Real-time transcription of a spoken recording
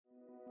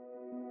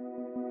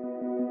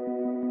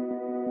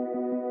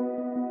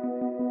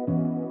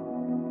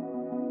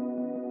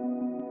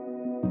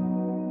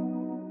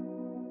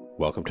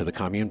Welcome to the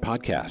Commune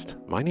Podcast.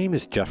 My name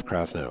is Jeff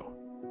Krasno.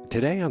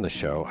 Today on the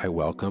show, I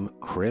welcome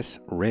Chris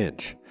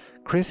Rinsch.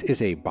 Chris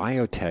is a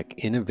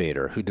biotech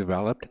innovator who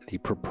developed the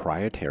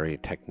proprietary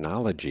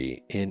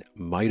technology in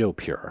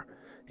Mitopure,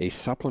 a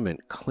supplement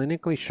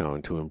clinically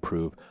shown to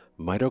improve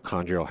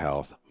mitochondrial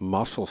health,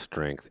 muscle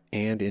strength,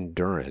 and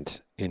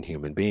endurance in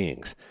human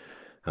beings.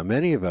 Now,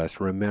 many of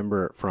us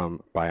remember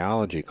from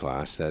biology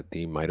class that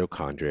the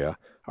mitochondria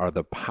are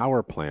the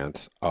power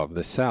plants of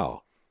the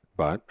cell.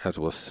 But, as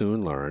we'll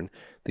soon learn,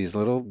 these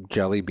little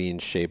jelly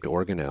bean-shaped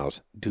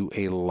organelles do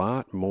a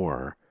lot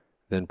more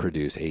than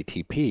produce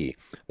ATP.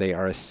 They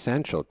are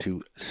essential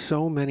to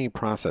so many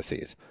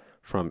processes,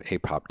 from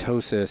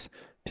apoptosis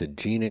to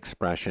gene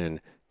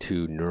expression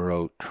to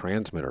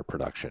neurotransmitter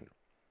production.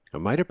 Now,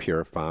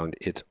 Mitopure found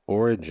its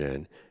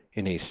origin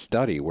in a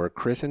study where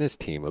Chris and his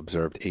team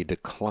observed a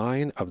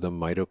decline of the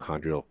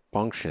mitochondrial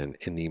function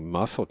in the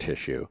muscle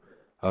tissue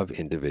of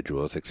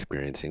individuals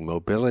experiencing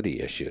mobility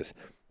issues.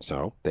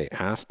 So they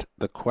asked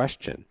the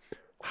question,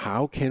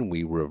 how can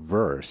we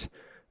reverse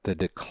the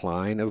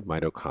decline of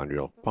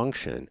mitochondrial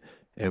function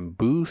and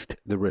boost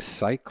the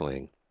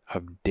recycling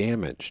of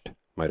damaged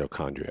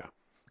mitochondria?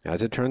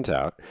 As it turns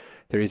out,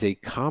 there is a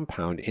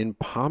compound in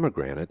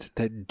pomegranates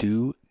that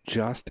do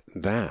just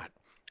that.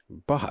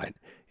 But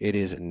it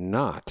is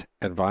not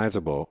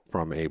advisable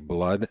from a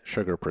blood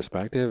sugar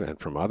perspective and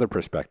from other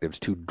perspectives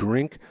to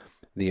drink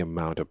the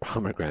amount of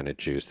pomegranate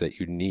juice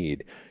that you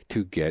need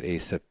to get a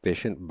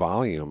sufficient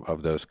volume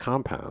of those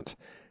compounds.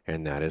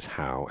 And that is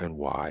how and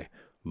why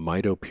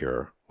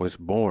Mitopure was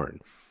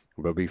born.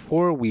 But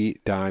before we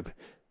dive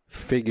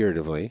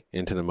figuratively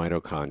into the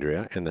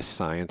mitochondria and the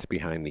science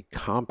behind the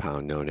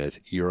compound known as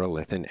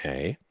urolithin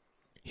A,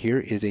 here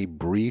is a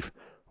brief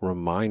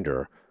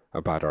reminder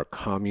about our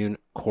Commune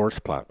course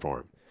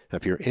platform. Now,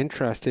 if you're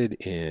interested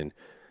in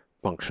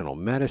functional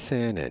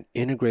medicine and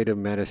integrative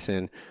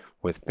medicine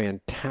with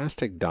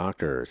fantastic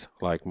doctors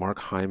like Mark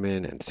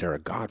Hyman and Sarah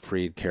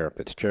Gottfried, Kara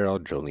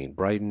Fitzgerald, Jolene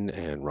Brighton,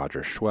 and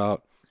Roger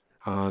Schwelt,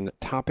 on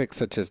topics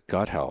such as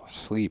gut health,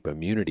 sleep,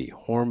 immunity,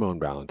 hormone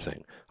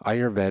balancing,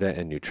 Ayurveda,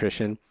 and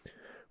nutrition,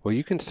 well,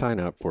 you can sign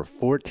up for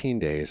 14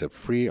 days of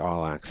free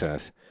all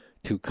access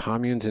to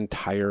Commune's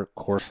entire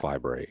course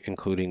library,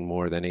 including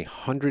more than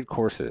 100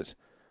 courses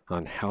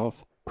on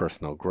health,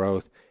 personal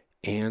growth,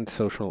 and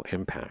social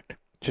impact.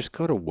 Just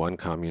go to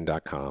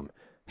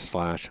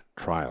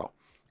onecommune.com/trial.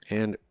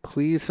 And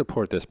please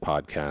support this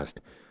podcast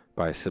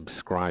by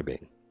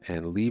subscribing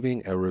and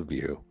leaving a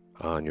review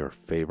on your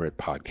favorite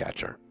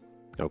podcatcher.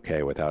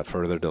 Okay, without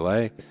further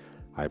delay,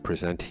 I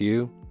present to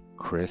you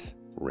Chris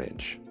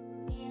Rinsch.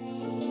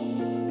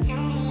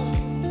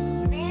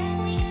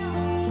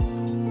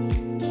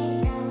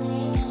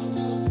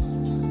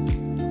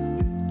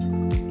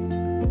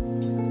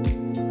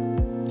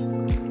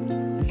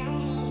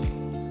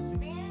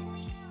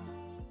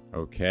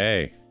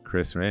 Okay,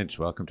 Chris Rinsch,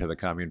 welcome to the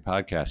Commune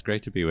Podcast.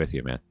 Great to be with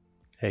you, man.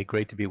 Hey,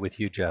 great to be with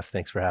you, Jeff.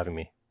 Thanks for having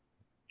me.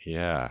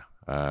 Yeah,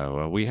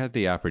 well, we had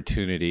the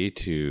opportunity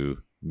to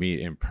meet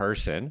in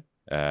person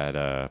at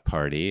a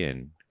party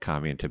in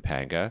Commune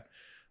Topanga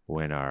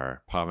when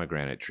our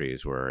pomegranate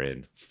trees were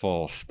in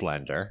full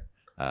splendor,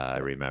 I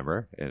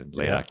remember, in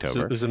late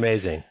October. It was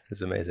amazing. It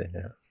was amazing,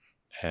 yeah.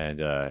 And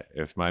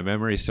if my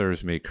memory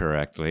serves me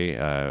correctly,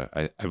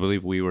 I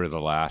believe we were the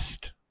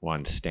last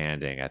one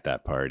standing at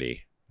that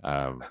party.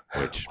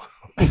 Which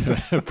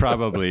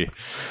probably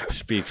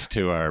speaks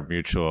to our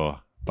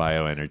mutual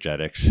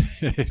bioenergetics,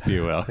 if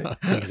you will.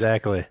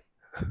 Exactly.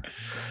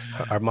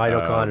 Our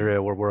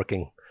mitochondria were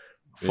working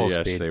full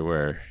speed. Yes, they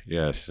were.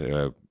 Yes,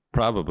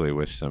 probably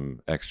with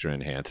some extra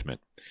enhancement.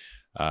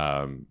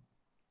 I'm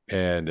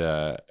really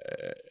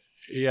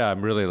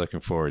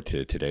looking forward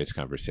to today's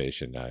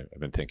conversation. I've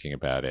been thinking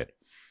about it.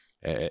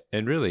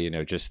 And really,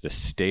 just the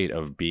state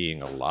of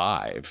being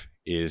alive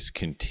is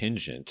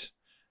contingent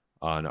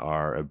on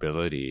our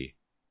ability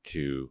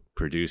to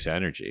produce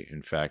energy.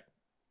 In fact,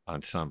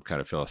 on some kind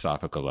of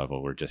philosophical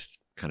level, we're just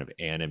kind of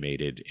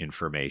animated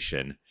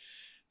information,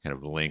 kind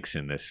of links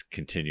in this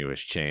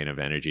continuous chain of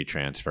energy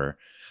transfer.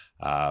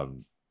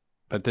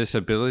 But this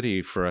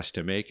ability for us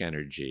to make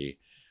energy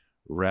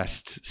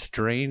rests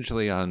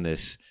strangely on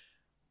this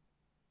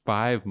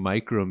 5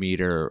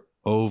 micrometer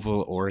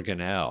oval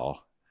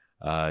organelle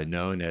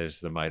known as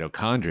the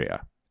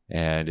mitochondria.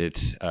 And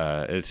it's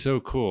so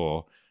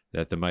cool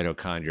that the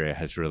mitochondria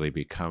has really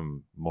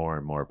become more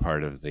and more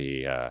part of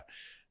the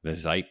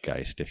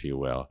zeitgeist, if you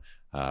will.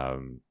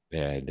 And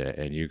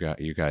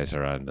you guys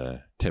are on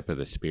the tip of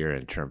the spear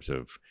in terms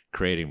of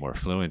creating more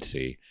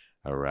fluency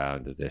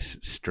around this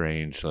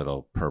strange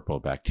little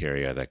purple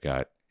bacteria that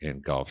got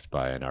engulfed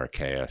by an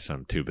archaea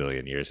some 2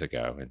 billion years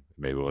ago. And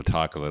maybe we'll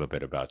talk a little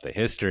bit about the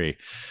history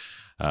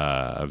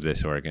of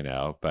this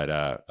organelle. But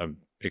I'm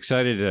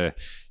excited to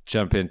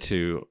jump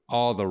into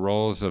all the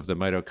roles of the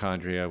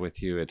mitochondria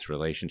with you, its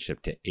relationship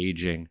to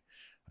aging,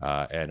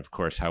 and of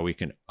course, how we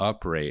can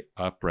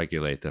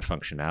upregulate the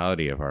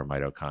functionality of our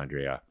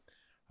mitochondria,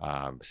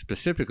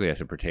 specifically as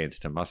it pertains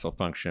to muscle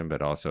function,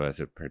 but also as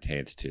it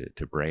pertains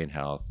to brain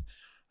health.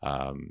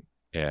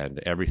 and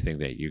everything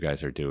that you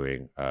guys are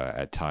doing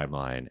at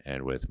Timeline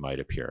and with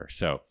Mitopure.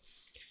 So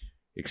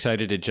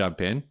excited to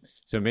jump in.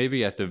 So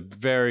maybe at the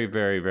very,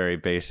 very, very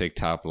basic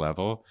top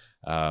level,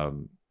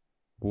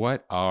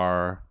 what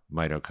are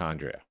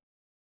mitochondria?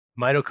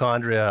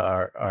 Mitochondria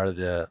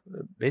are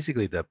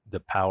basically the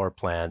power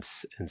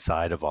plants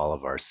inside of all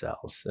of our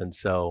cells. And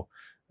so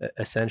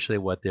essentially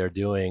what they're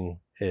doing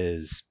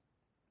is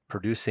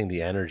producing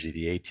the energy,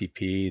 the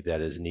ATP that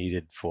is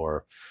needed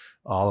for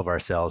all of our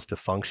cells to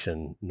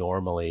function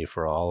normally,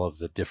 for all of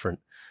the different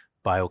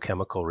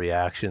biochemical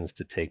reactions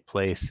to take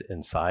place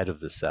inside of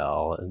the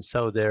cell. And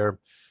so they're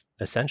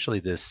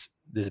essentially this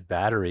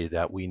battery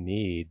that we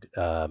need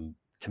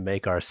to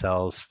make our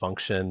cells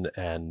function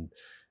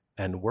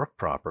and work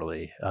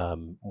properly.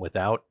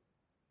 Without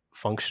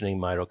functioning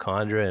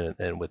mitochondria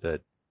and with a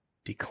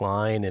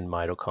decline in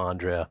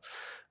mitochondria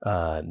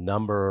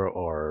number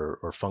or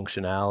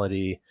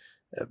functionality,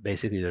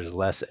 basically there's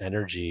less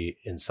energy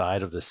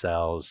inside of the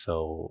cells,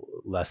 so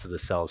less of the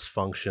cell's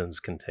functions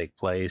can take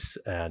place,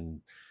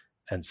 and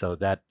so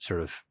that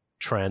sort of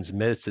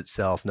transmits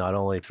itself not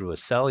only through a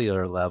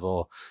cellular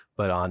level,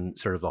 but on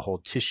sort of a whole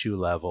tissue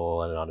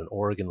level and on an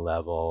organ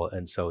level.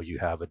 And so you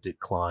have a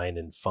decline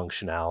in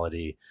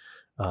functionality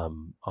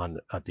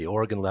at the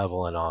organ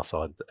level and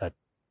also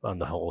on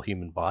the whole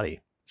human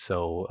body.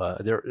 So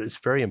it's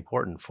very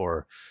important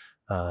for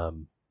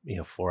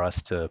for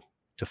us to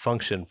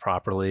function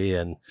properly,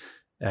 and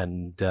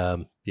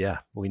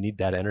we need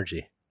that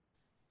energy.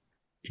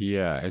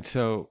 Yeah, and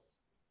so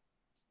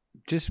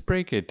just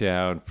break it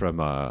down from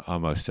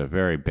almost a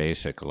very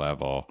basic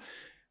level.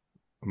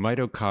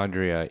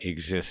 Mitochondria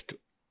exist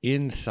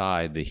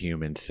inside the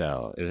human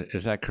cell.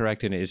 Is that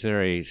correct? And is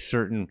there a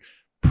certain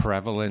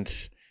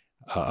prevalence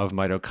of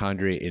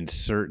mitochondria in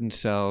certain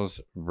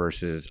cells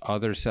versus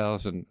other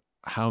cells? And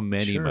how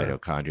many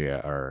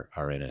mitochondria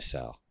are in a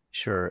cell?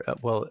 Sure.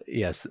 Well,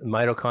 yes,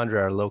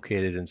 mitochondria are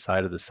located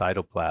inside of the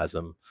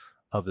cytoplasm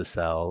of the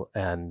cell,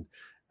 and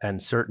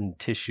certain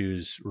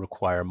tissues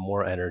require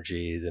more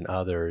energy than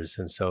others,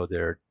 and so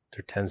there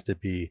tends to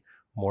be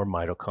more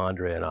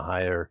mitochondria and a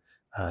higher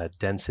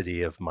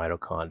density of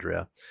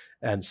mitochondria.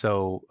 And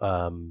so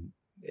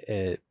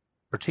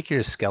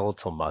particular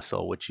skeletal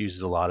muscle, which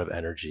uses a lot of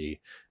energy,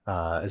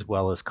 as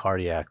well as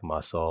cardiac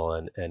muscle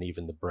and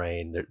even the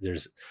brain,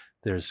 there's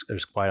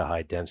quite a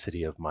high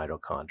density of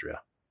mitochondria.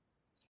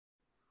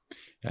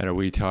 And are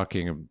we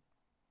talking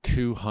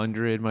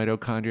 200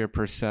 mitochondria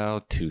per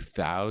cell,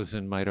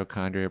 2,000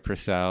 mitochondria per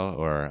cell,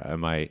 or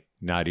am I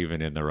not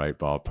even in the right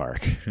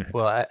ballpark?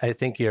 Well, I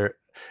think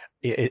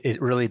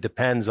it really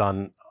depends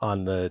on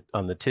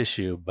the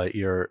tissue, but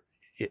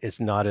it's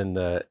not in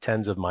the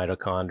tens of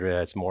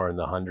mitochondria. It's more in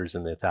the hundreds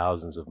and the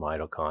thousands of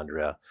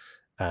mitochondria,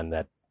 and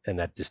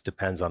that just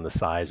depends on the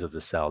size of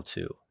the cell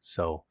too.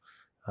 So,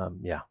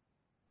 yeah,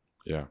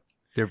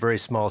 they're very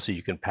small, so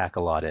you can pack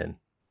a lot in.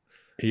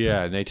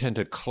 Yeah, and they tend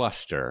to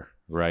cluster,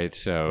 right?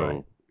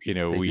 So,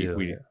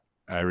 right.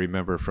 I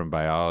remember from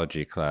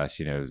biology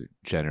class,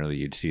 generally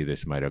you'd see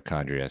this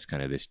mitochondria as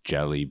kind of this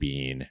jelly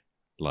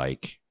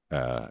bean-like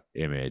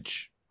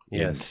image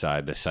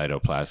inside the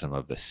cytoplasm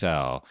of the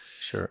cell.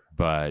 Sure.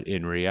 But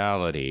in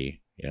reality,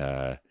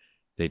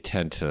 they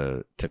tend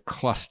to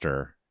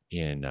cluster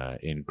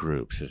in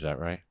groups. Is that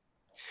right?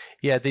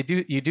 Yeah, they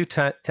do. You do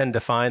tend to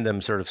find them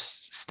sort of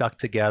stuck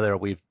together.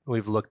 We've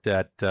looked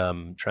at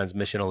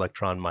transmission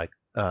electron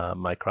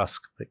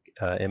microscopic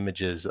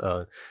images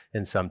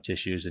in some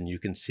tissues, and you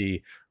can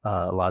see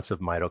lots of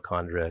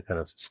mitochondria kind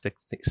of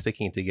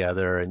sticking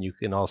together, and you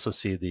can also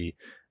see the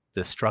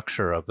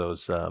structure of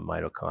those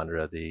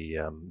mitochondria,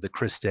 the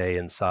cristae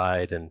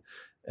inside,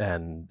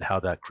 and how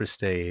that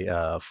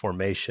cristae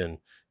formation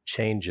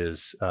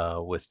changes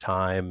with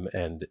time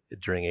and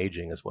during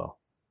aging as well.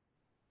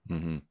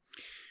 Mm-hmm.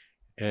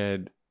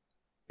 And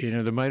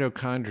the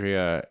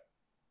mitochondria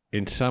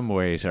in some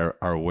ways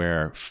are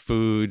where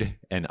food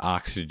and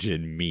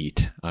oxygen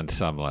meet on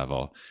some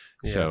level.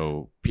 Yes.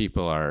 So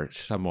people are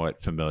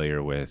somewhat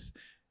familiar with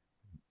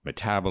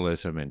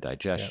metabolism and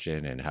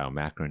digestion, and how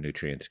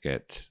macronutrients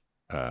get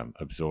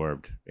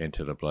absorbed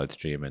into the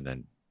bloodstream and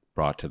then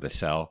brought to the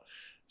cell.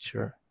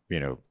 Sure.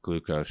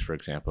 Glucose, for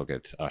example,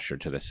 gets ushered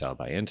to the cell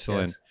by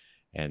insulin,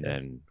 and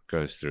then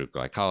goes through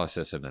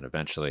glycolysis and then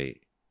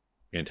eventually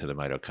into the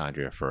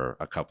mitochondria for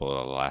the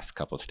last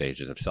couple of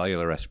stages of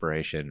cellular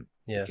respiration.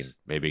 Yes. You can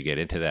maybe get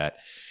into that.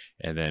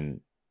 And then,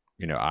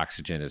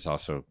 oxygen is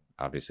also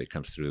obviously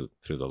comes through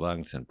the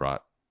lungs and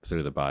brought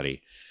through the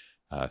body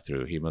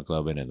through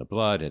hemoglobin in the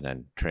blood, and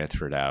then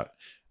transferred out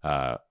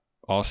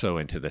also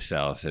into the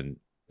cells. And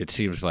it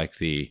seems like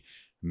the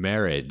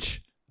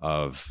marriage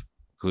of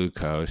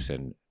glucose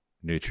and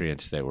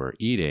nutrients that we're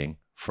eating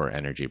for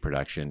energy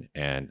production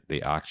and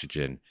the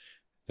oxygen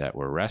that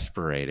we're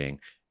respirating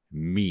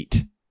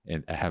meet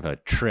and have a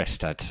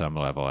tryst at some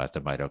level at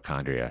the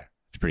mitochondria.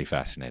 It's pretty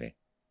fascinating.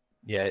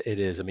 Yeah, it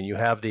is. I mean, you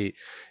have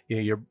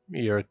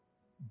you're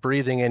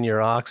breathing in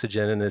your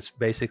oxygen, and it's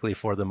basically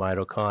for the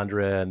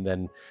mitochondria, and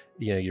then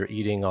you're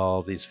eating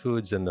all these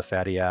foods, and the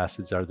fatty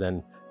acids are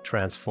then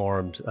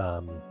transformed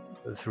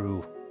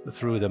through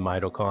the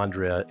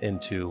mitochondria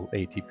into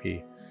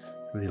ATP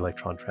through the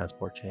electron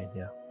transport chain.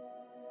 Yeah.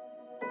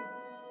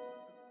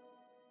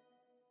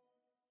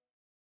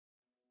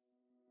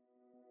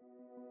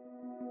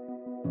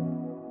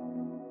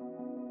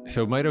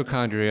 So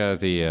mitochondria,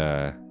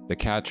 the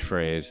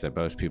catchphrase that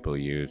most people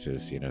use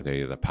is,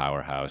 they're the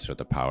powerhouse or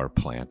the power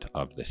plant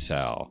of the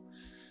cell.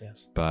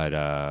 Yes. But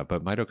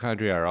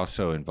mitochondria are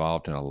also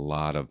involved in a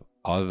lot of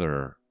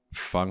other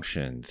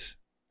functions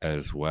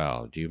as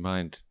well. Do you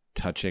mind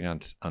touching on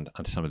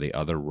some of the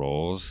other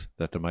roles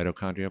that the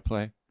mitochondria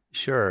play?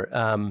 Sure.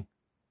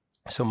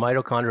 So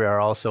mitochondria are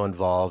also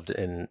involved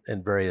in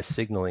various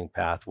signaling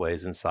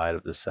pathways inside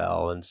of the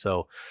cell, and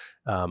so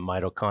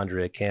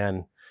mitochondria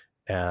can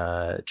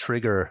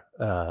trigger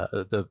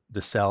the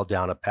cell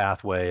down a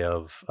pathway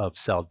of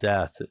cell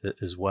death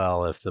as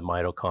well if the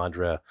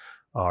mitochondria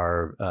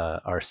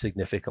are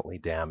significantly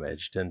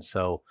damaged. And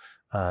so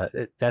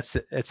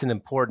it's an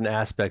important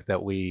aspect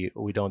that we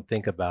don't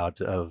think about,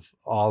 of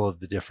all of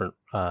the different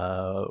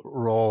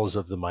roles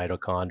of the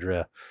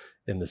mitochondria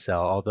in the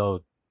cell,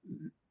 although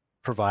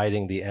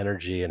providing the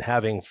energy and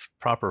having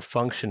proper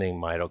functioning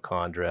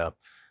mitochondria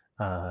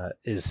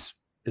is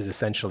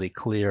essentially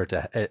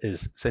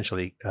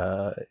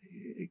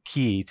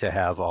key to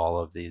have all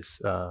of these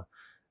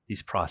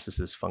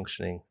processes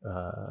functioning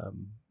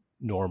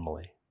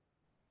normally.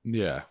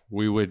 Yeah,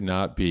 we would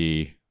not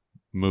be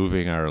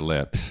moving our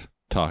lips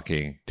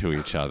talking to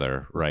each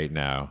other right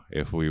now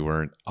if we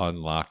weren't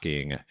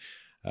unlocking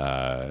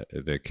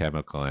the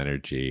chemical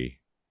energy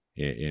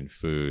in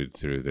food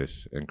through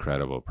this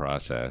incredible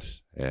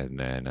process, and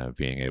then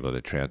being able to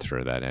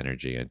transfer that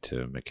energy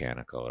into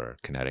mechanical or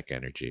kinetic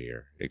energy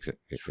or et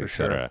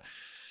cetera.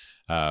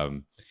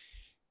 Sure.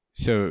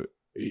 So,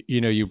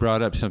 you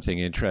brought up something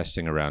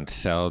interesting around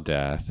cell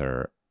death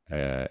or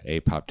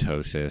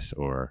apoptosis,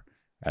 or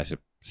as it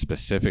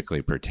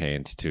specifically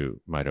pertains to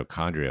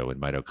mitochondria. When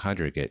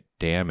mitochondria get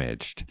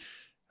damaged,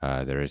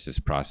 there is this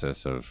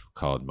process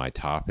called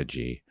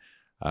mitophagy.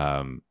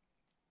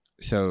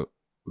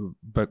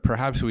 But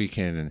perhaps we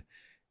can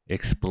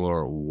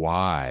explore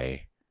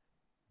why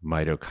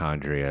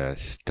mitochondria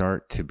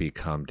start to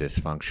become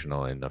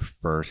dysfunctional in the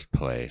first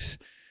place.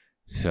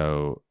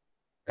 So,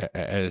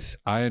 as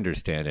I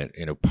understand it,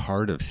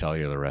 part of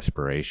cellular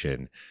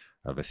respiration,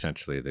 of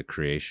essentially the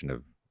creation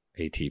of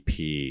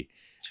ATP,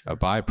 sure, a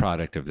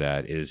byproduct of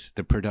that is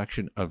the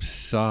production of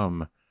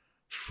some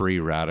free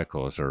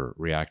radicals or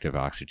reactive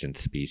oxygen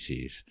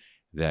species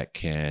that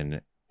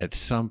can, at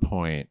some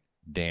point,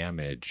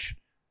 damage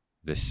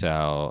the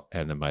cell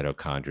and the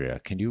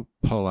mitochondria. Can you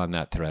pull on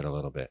that thread a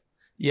little bit?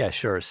 Yeah,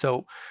 sure.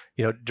 So,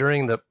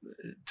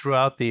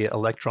 throughout the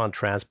electron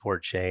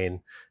transport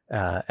chain,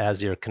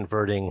 as you're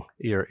converting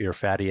your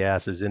fatty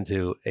acids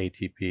into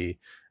ATP,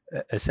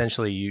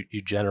 essentially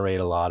you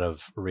generate a lot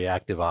of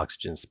reactive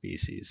oxygen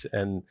species,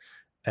 and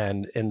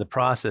in the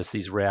process,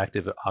 these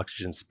reactive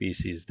oxygen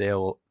species, they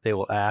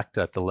will act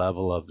at the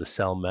level of the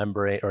cell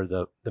membrane or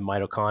the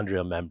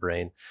mitochondrial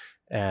membrane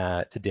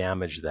to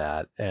damage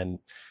that.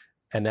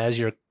 And as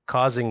you're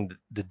causing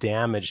the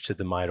damage to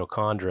the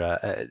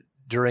mitochondria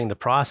during the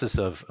process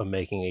of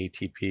making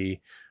ATP,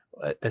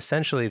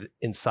 essentially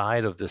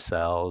inside of the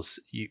cells,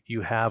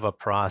 you have a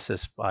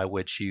process by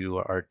which you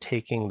are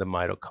taking the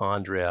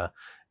mitochondria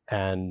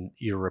and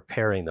you're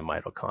repairing the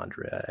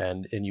mitochondria.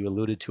 And you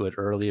alluded to it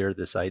earlier,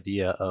 this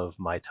idea of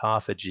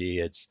mitophagy.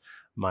 It's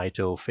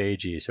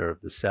mitophagy, sort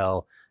of the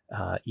cell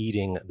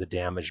eating the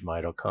damaged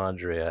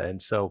mitochondria.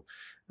 And so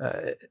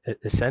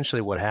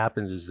essentially what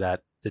happens is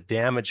that the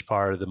damaged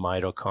part of the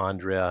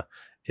mitochondria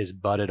is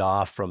butted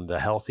off from the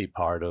healthy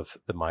part of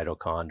the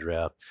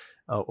mitochondria,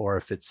 or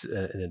if it's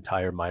an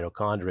entire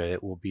mitochondria,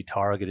 it will be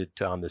targeted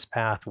on this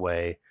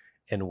pathway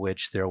in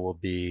which there will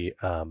be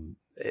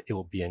it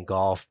will be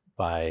engulfed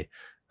by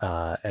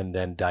and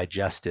then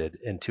digested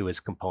into its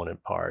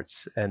component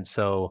parts. And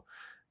so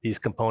these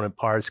component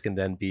parts can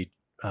then be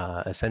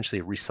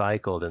essentially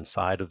recycled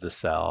inside of the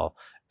cell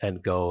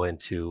and go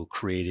into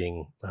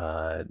creating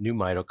new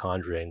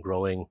mitochondria and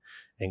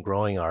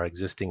growing our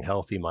existing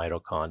healthy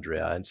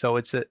mitochondria. And so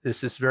it's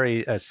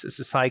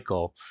a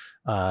cycle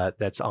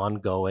that's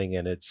ongoing,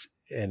 and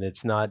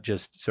it's not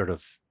just sort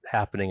of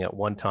happening at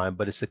one time,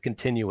 but it's a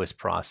continuous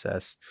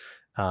process.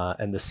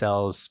 And the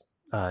cells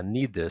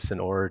need this in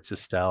order to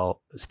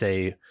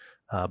stay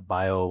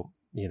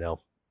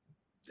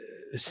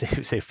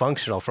say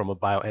functional from a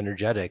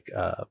bioenergetic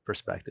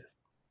perspective.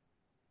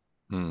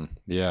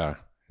 Yeah,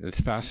 it's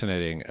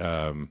fascinating.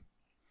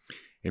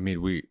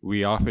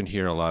 We often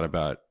hear a lot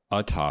about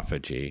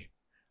autophagy,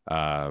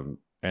 and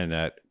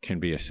that can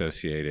be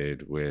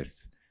associated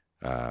with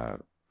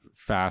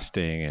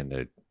fasting and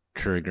the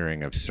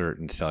triggering of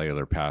certain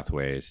cellular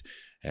pathways.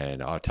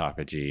 And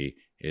autophagy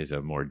is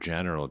a more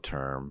general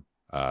term,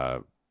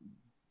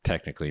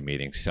 technically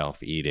meaning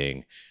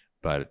self-eating,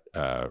 but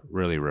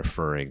really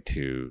referring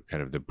to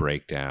kind of the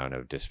breakdown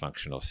of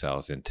dysfunctional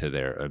cells into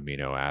their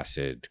amino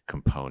acid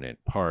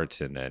component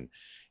parts. And then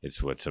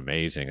what's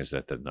amazing is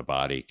that then the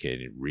body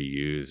can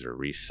reuse or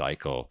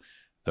recycle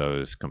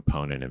those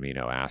component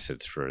amino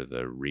acids for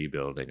the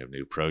rebuilding of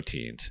new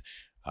proteins,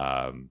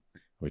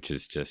 which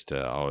is just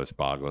always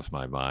boggles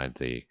my mind,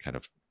 the kind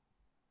of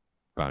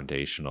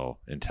foundational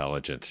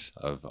intelligence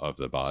of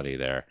the body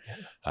there.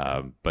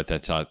 But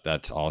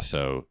that's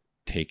also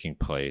taking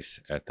place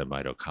at the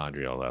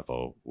mitochondrial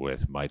level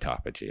with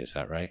mitophagy. Is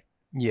that right?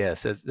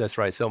 Yes, that's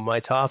right. So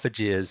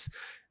mitophagy is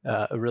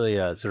really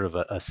a sort of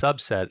a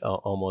subset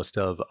almost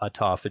of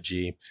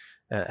autophagy.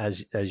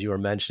 As you were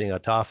mentioning,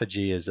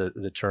 autophagy is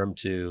the term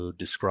to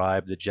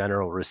describe the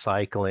general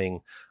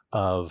recycling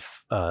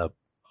of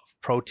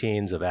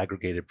proteins, of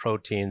aggregated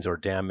proteins or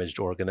damaged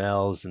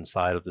organelles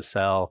inside of the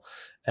cell.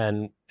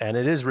 And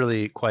it is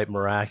really quite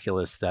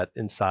miraculous that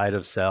inside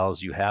of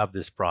cells you have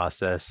this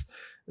process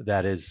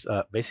that is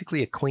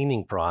basically a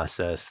cleaning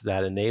process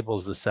that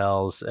enables the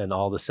cells and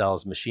all the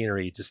cells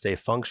machinery to stay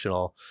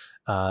functional,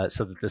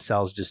 so that the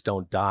cells just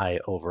don't die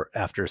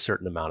after a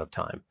certain amount of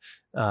time.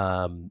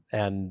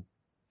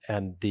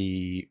 And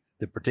the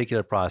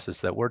particular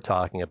process that we're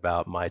talking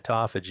about,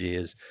 mitophagy,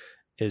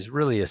 is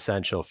really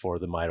essential for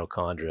the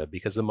mitochondria,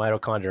 because the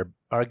mitochondria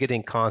are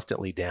getting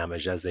constantly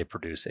damaged as they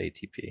produce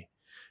ATP.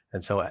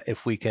 And so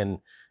if we can,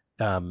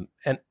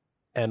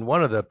 and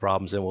one of the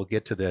problems, and we'll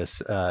get to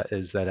this,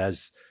 is that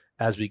as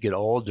we get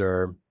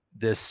older,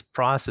 this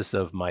process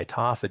of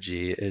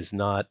mitophagy is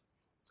not,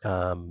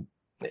 can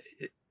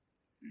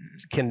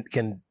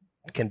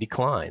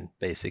decline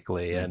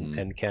basically,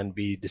 and can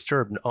be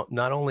disturbed,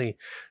 not only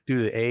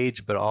due to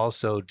age, but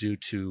also due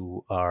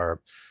to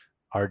our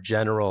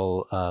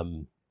general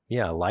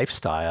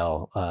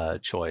lifestyle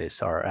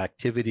choice, our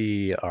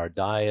activity, our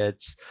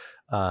diets,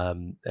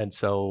 and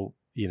so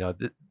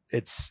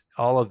it's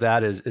all of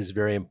that is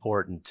very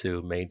important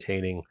to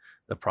maintaining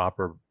the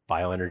proper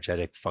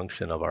bioenergetic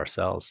function of our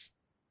cells.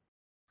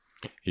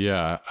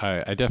 Yeah,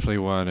 I definitely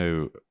want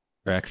to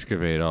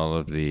excavate all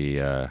of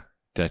the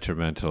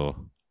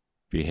detrimental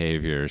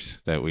behaviors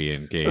that we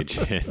engage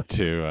in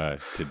to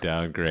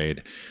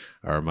downgrade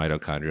our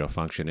mitochondrial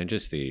function and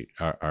just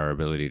our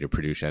ability to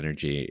produce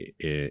energy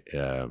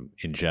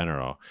in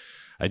general.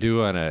 I do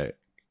want to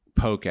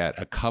poke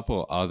at a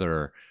couple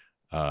other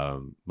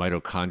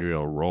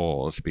mitochondrial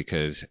roles,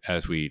 because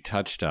as we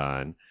touched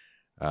on,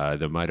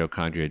 the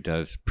mitochondria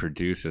does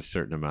produce a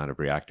certain amount of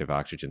reactive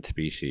oxygen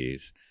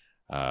species,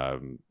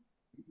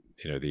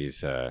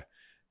 these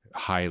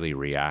highly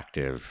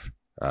reactive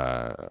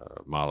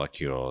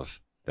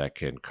molecules that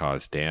can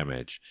cause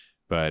damage.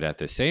 But at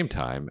the same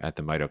time, at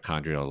the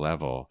mitochondrial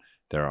level,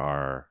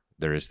 there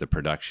is the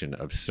production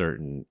of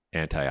certain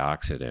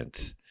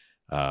antioxidants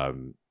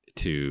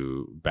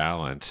to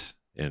balance,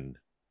 in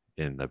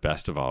the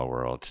best of all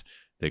worlds,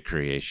 the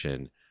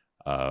creation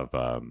of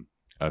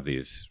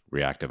these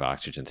reactive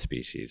oxygen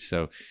species.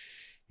 So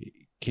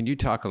can you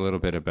talk a little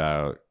bit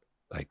about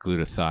like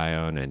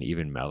glutathione and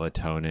even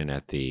melatonin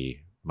at the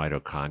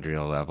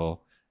mitochondrial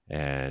level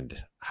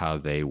and how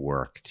they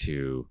work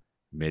to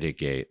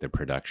mitigate the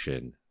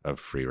production of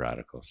free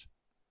radicals?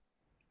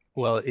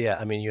 Well, yeah,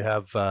 I mean, you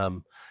have,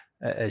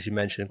 as you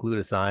mentioned,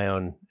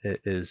 glutathione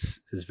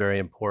is very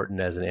important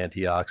as an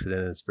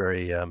antioxidant.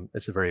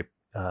 It's a very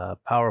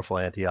powerful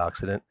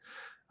antioxidant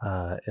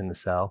in the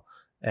cell,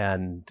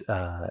 and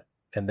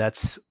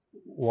that's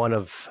one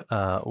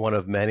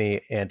of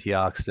many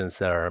antioxidants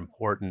that are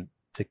important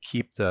to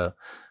keep the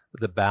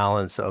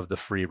balance of the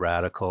free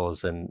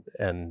radicals and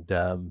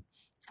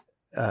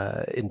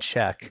in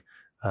check,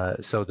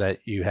 so that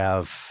you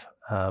have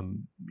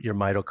your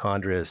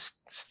mitochondria,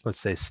 let's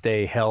say,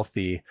 stay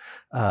healthy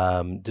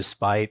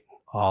despite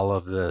all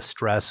of the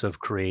stress of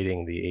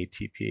creating the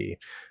ATP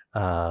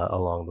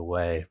along the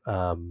way.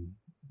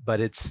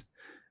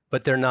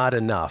 But they're not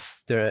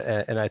enough.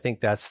 And I think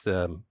that's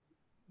the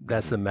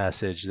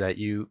message, that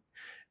you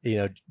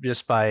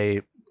just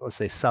by, let's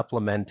say,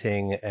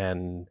 supplementing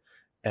and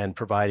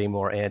providing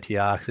more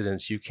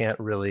antioxidants, you can't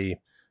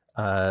really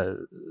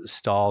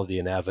stall the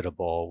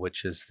inevitable,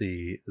 which is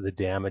the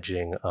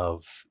damaging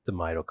of the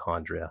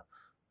mitochondria,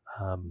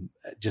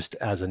 just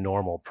as a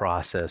normal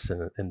process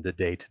in the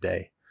day to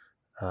day,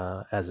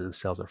 as the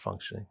cells are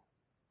functioning.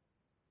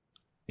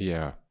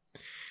 Yeah.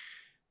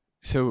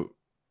 So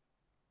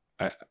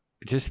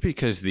just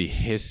because the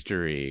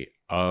history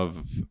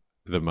of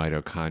the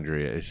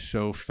mitochondria is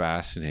so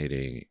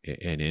fascinating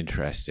and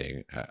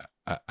interesting,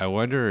 I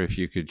wonder if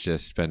you could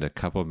just spend a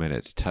couple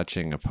minutes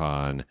touching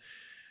upon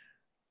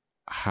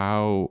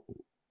how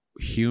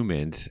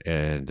humans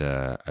and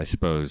I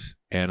suppose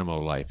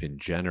animal life in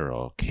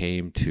general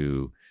came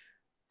to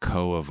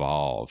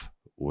co-evolve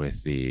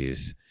with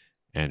these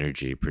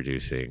energy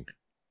producing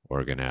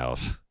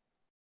organelles.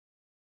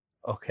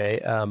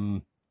 Okay.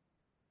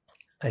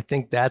 I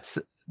think that's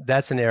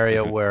an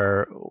area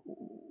where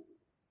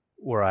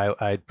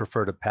I'd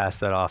prefer to pass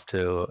that off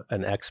to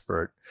an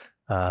expert.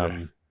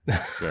 Fair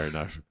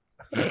enough.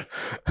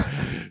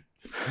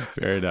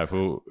 Fair enough.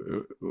 Well,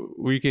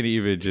 we can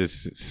even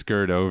just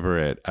skirt over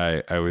it.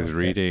 I was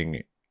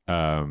reading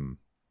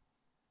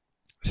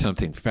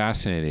something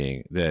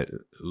fascinating that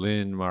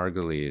Lynn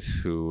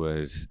Margulies, who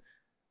was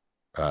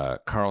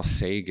Carl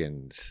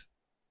Sagan's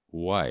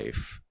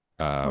wife,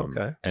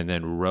 Okay. and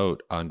then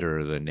wrote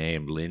under the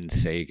name Lynn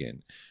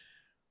Sagan,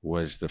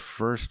 was the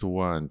first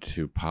one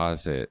to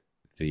posit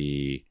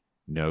the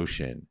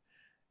notion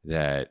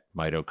that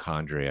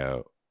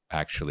mitochondria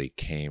actually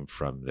came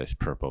from this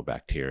purple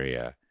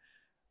bacteria.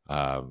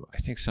 I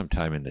think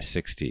sometime in the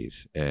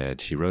 60s,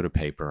 and she wrote a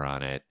paper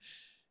on it,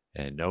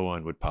 and no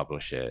one would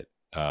publish it.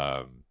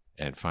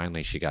 And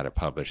finally, she got it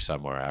published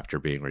somewhere after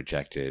being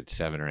rejected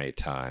 7 or 8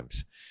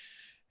 times.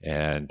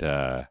 And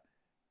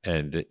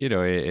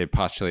it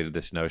postulated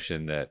this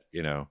notion that,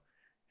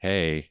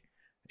 hey,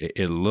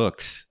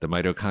 the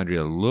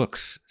mitochondria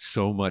looks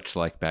so much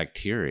like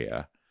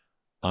bacteria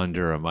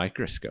under a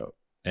microscope.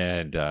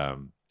 And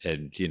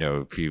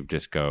if you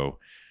just go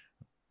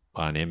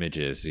on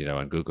images,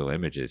 on Google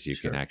Images, you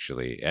Sure. can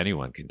actually,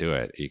 anyone can do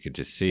it. You can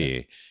just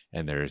see,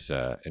 and there's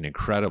an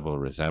incredible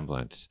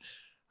resemblance,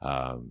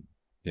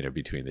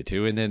 between the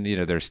two. And then,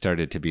 there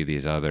started to be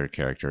these other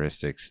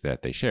characteristics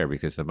that they share,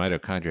 because the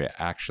mitochondria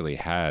actually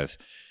has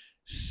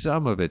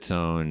some of its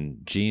own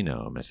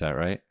genome. Is that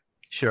right?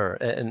 Sure.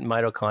 And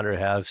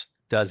mitochondria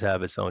does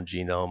have its own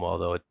genome,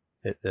 although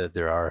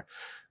there are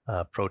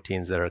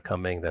proteins that are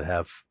coming that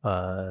have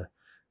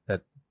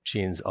that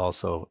genes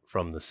also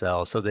from the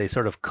cell. So they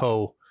sort of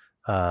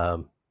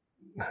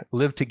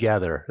live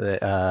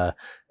together.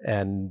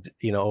 And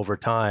over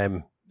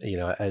time,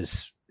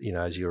 as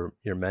you're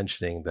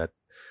mentioning, that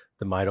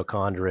the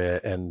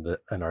mitochondria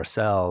and our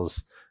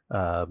cells,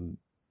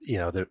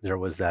 there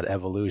was that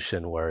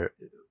evolution where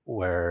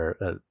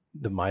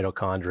the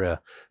mitochondria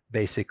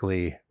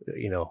basically,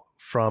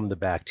 from the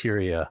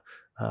bacteria,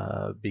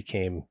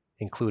 became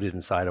included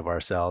inside of our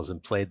cells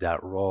and played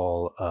that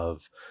role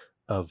of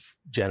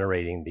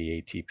generating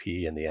the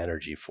ATP and the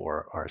energy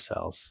for our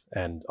cells,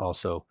 and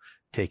also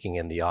taking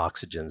in the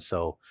oxygen.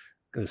 So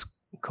this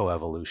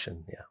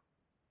coevolution, yeah.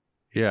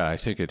 Yeah, I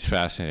think it's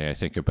fascinating. I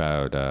think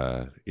about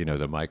the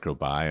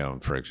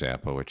microbiome, for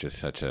example, which is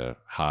such a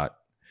hot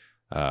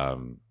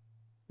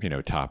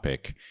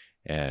topic,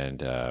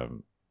 and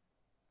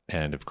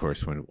of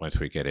course, once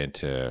we get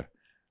into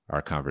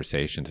our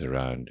conversations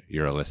around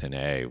urolithin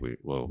A, we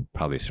will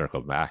probably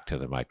circle back to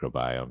the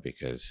microbiome,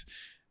 because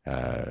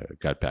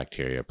gut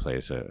bacteria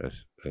plays a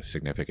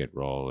significant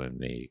role in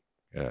the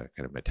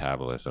kind of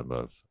metabolism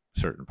of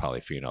certain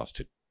polyphenols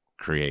to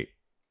create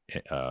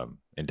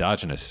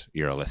endogenous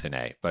urolithin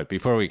A. But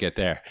before we get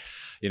there,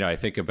 I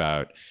think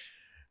about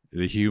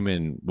the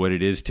human, what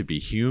it is to be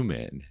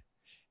human,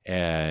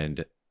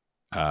 and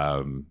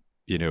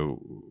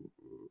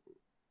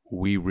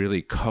we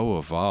really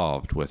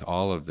co-evolved with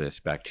all of this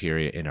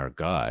bacteria in our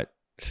gut.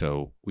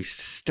 So we're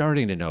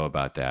starting to know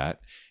about that.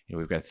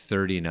 We've got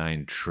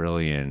 39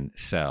 trillion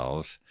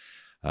cells,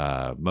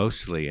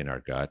 mostly in our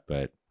gut,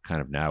 but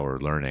kind of now we're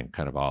learning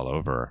kind of all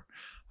over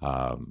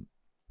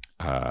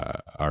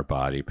our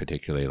body,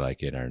 particularly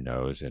like in our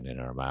nose and in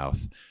our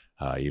mouth,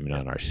 even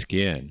on our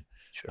skin,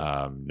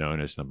 Sure. known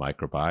as the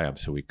microbiome.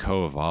 So we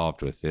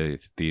co-evolved with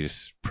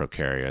these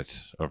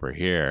prokaryotes over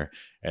here,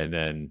 and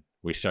then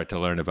we start to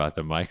learn about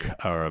the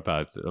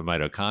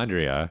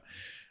mitochondria,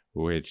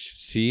 which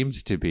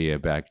seems to be a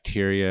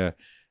bacteria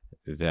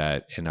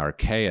that an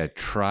archaea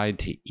tried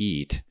to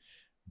eat,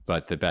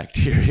 but the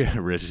bacteria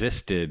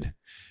resisted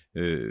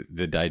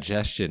the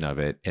digestion of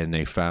it, and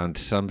they found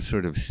some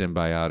sort of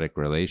symbiotic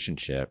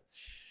relationship.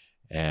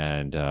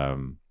 And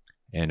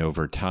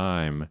over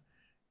time,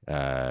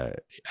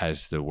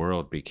 as the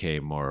world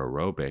became more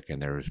aerobic and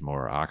there was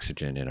more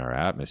oxygen in our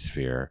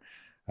atmosphere,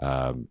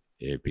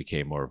 it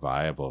became more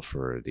viable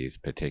for these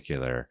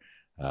particular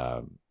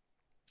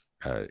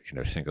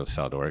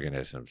single-celled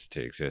organisms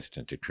to exist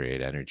and to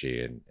create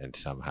energy, and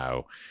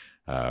somehow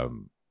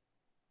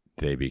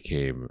they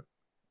became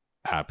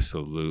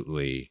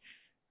absolutely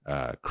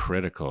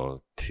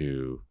critical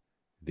to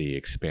the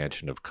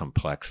expansion of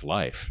complex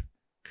life,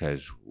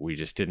 because we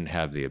just didn't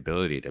have the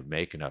ability to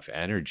make enough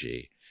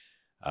energy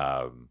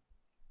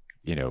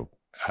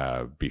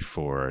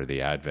before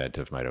the advent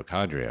of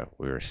mitochondria.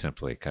 We were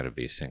simply kind of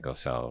these single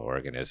cell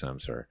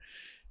organisms, or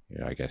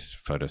I guess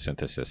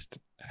photosynthesis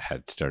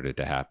had started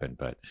to happen,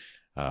 but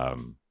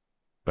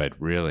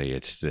really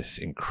it's this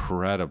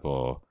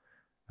incredible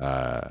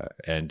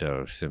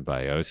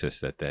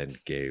endosymbiosis that then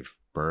gave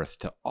birth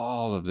to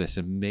all of this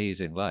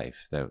amazing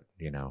life that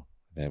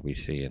we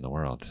see in the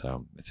world.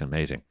 So it's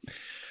amazing.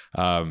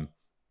 So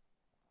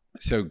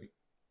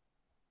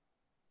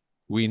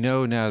we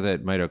know now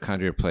that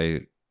mitochondria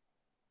play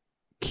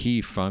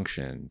key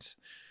functions.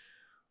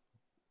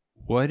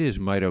 What is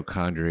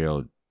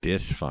mitochondrial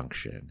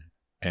dysfunction,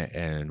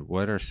 and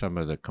what are some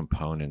of the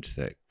components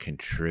that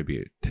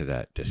contribute to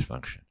that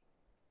dysfunction?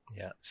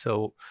 Yeah.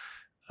 So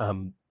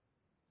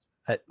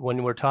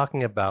when we're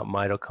talking about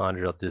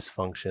mitochondrial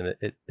dysfunction,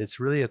 it's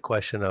really a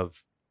question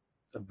of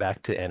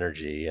back to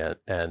energy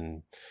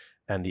and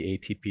the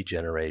ATP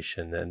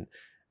generation,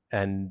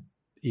 and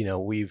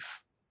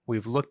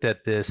we've looked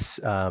at this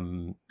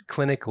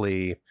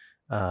clinically,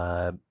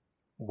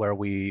 where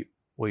we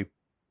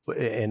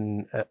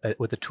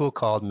with a tool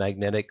called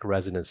magnetic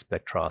resonance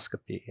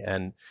spectroscopy,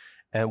 and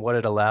what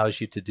it allows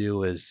you to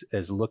do is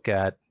look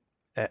at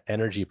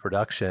energy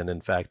production,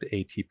 in fact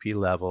ATP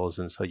levels.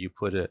 And so you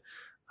put it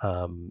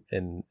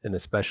in a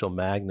special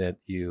magnet,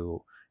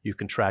 you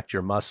contract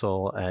your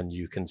muscle and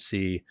you can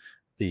see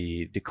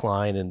the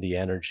decline in the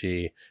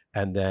energy,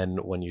 and then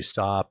when you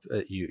stop,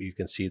 you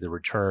can see the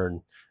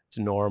return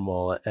to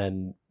normal.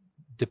 And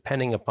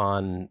depending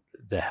upon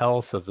the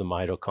health of the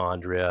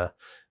mitochondria,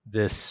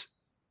 this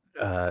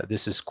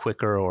is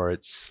quicker or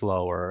it's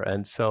slower.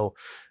 And so,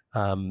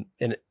 and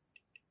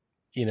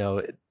you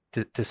know,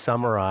 to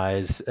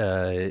summarize,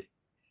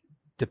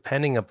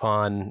 depending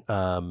upon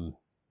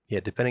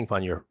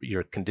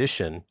your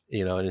condition,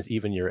 you know, and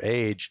even your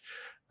age,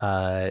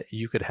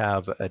 you could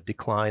have a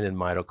decline in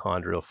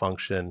mitochondrial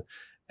function,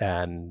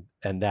 and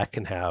that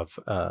can have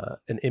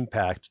an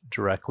impact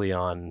directly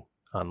on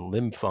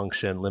limb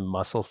function, limb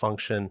muscle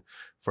function,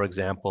 for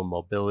example,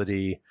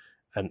 mobility,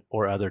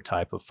 or other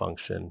type of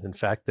function. In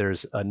fact,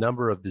 there's a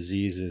number of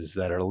diseases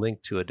that are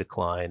linked to a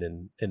decline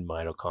in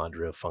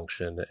mitochondrial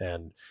function,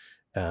 and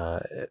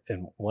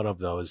one of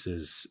those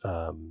is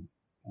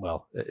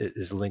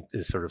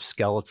is sort of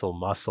skeletal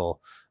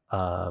muscle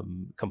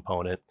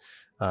component,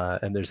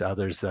 and there's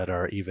others that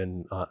are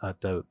even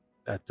at the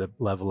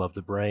level of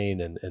the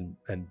brain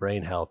and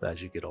brain health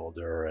as you get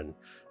older. And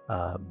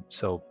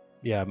so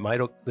yeah,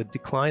 the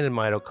decline in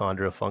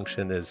mitochondrial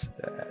function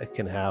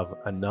can have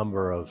a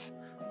number of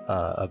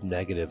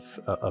negative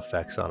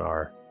effects on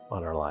our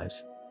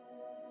lives.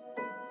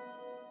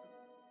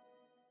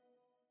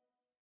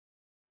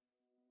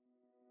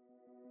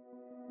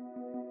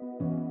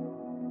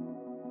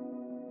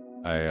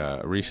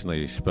 I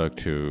recently spoke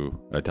to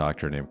a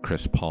doctor named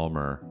Chris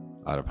Palmer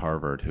out of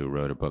Harvard who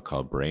wrote a book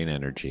called Brain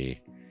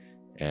Energy,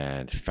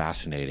 and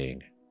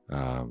fascinating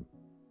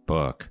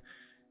book.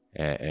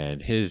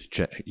 And his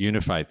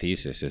unified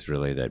thesis is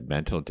really that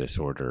mental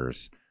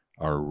disorders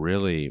are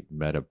really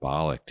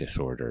metabolic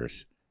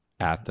disorders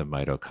at the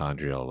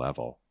mitochondrial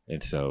level.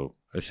 And so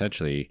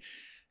essentially,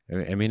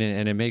 I mean,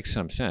 and it makes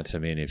some sense. I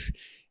mean, if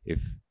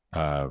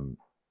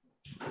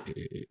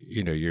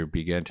you know, you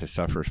begin to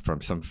suffer from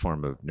some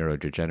form of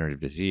neurodegenerative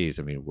disease,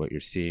 I mean, what you're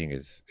seeing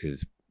is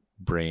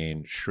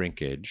brain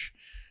shrinkage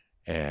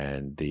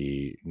and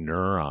the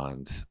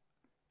neurons'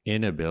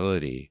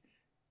 inability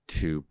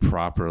to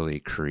properly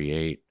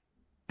create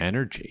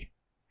energy.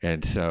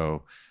 And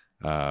so,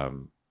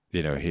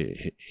 you know,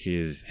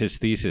 his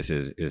thesis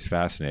is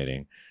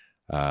fascinating.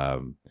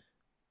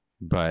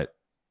 But,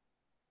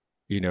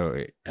 you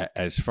know,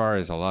 as far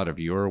as a lot of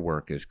your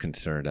work is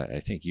concerned, I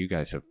think you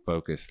guys have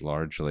focused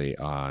largely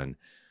on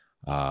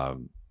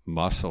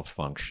muscle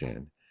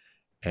function.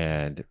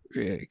 And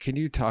can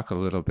you talk a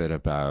little bit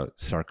about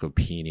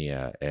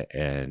sarcopenia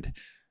and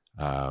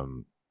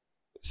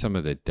some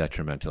of the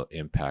detrimental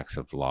impacts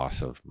of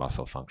loss of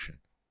muscle function?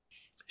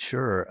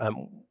 Sure.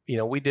 You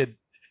know, we did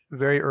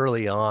very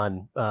early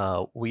on,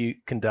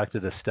 we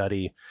conducted a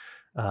study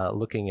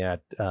looking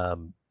at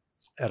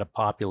a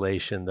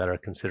population that are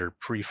considered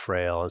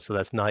pre-frail. And so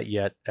that's not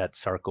yet at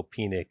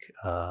sarcopenic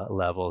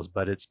levels,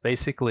 but it's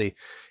basically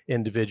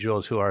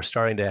individuals who are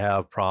starting to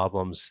have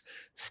problems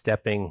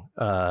stepping,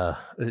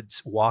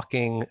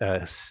 walking,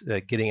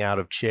 getting out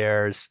of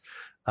chairs,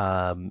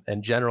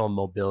 and general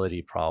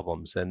mobility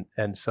problems.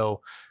 And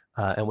so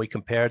we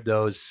compared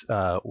those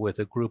with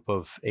a group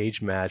of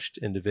age-matched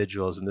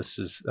individuals, and this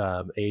is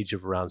age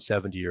of around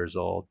 70 years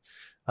old,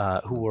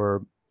 who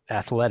were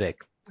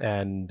athletic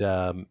and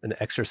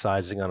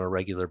exercising on a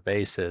regular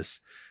basis.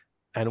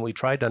 And we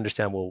tried to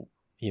understand, well,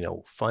 you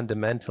know,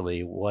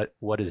 fundamentally,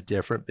 what is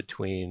different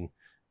between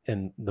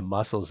in the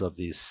muscles of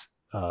these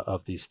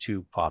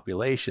two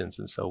populations.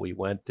 And so we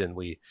went and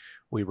we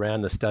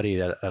ran the study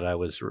that I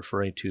was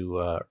referring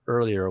to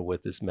earlier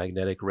with this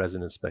magnetic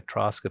resonance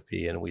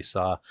spectroscopy, and we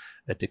saw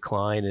a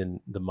decline in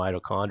the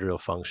mitochondrial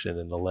function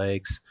in the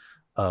legs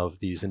of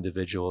these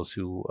individuals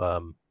who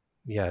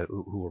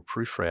were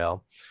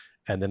pre-frail.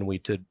 And then we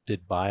did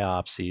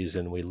biopsies,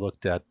 and we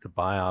looked at the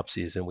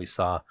biopsies, and we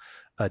saw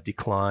a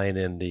decline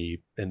in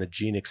the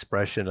gene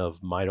expression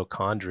of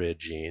mitochondria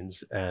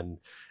genes, and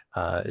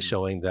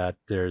showing that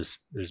there's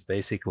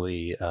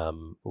basically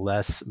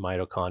less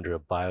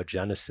mitochondrial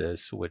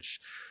biogenesis, which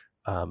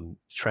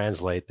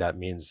that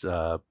means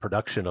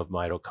production of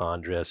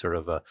mitochondria, sort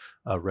of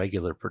a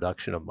regular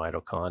production of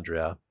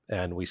mitochondria.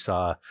 And we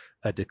saw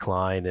a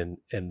decline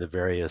in the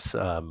various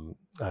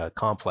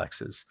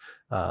complexes,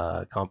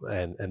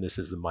 and this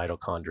is the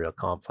mitochondrial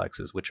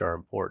complexes, which are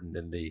important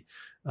in the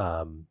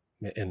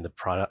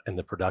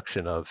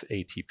production of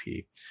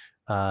ATP.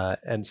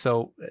 And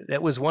so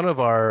that was one of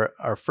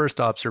our first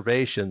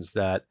observations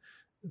that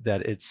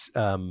it's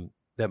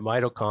that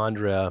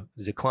mitochondria,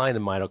 the decline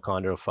in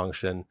mitochondrial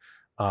function,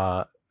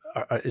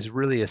 is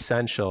really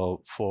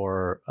essential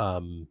for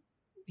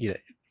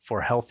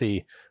for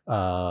healthy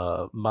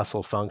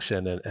muscle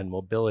function and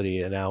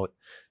mobility. And now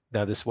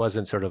this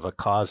wasn't sort of a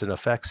cause and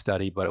effect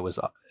study, but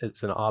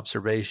it's an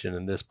observation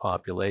in this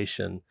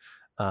population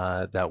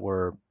that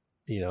were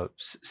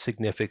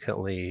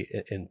significantly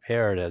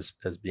impaired as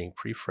being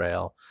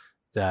pre-frail,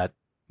 that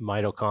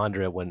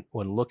mitochondria, when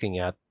looking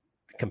at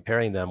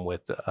comparing them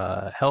with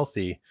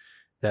healthy,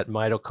 that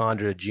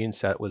mitochondria gene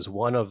set was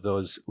one of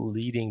those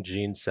leading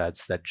gene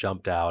sets that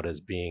jumped out as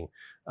being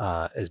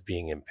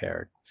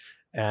impaired.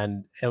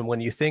 And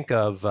when you think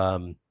of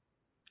now,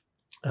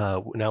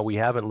 we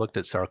haven't looked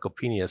at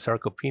sarcopenia.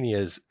 Sarcopenia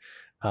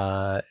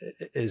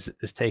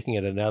is taking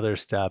it another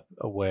step,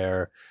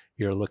 where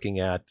you're looking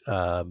at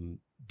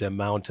the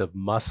amount of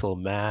muscle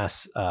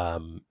mass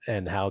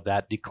and how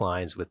that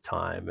declines with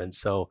time. And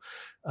so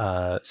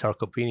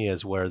sarcopenia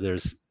is where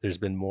there's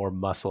been more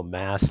muscle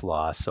mass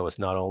loss. So it's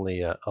not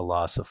only a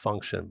loss of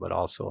function, but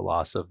also a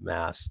loss of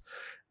mass.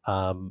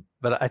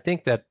 But I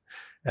think that,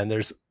 and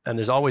there's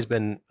always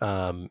been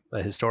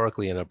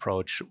historically an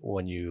approach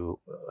when you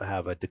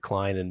have a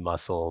decline in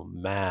muscle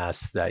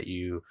mass, that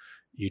you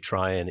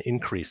try and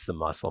increase the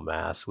muscle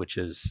mass, which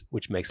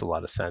makes a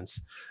lot of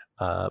sense.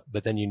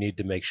 But then you need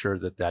to make sure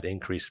that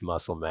increased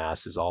muscle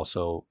mass is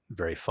also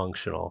very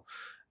functional.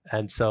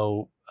 And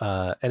so,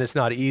 and it's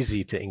not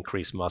easy to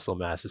increase muscle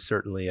mass,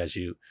 certainly as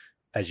you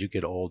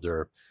get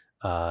older.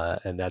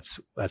 And that's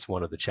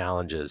one of the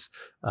challenges.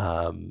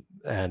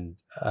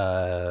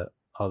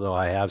 Although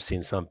I have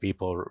seen some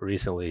people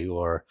recently who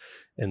are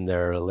in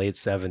their late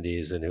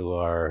 70s and who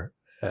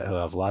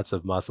have lots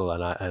of muscle,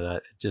 and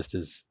it just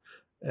is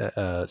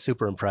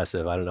super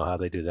impressive. I don't know how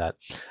they do that.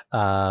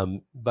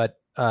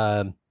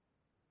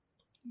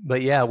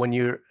 But yeah, when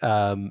you're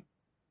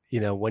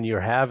when you're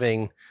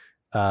having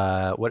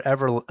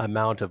whatever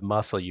amount of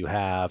muscle you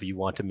have, you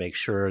want to make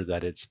sure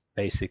that it's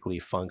basically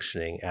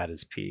functioning at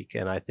its peak.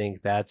 And I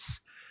think that's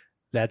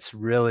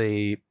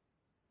really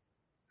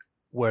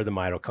where the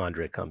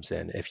mitochondria comes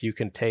in. If you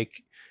can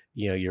take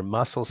your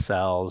muscle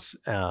cells,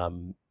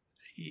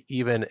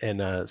 even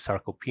in a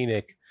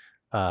sarcopenic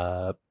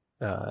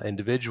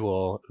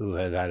individual who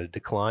has had a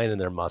decline in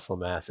their muscle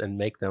mass, and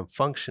make them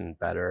function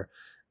better,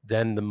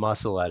 then the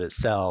muscle at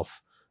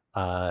itself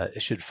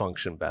should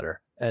function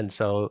better. And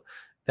so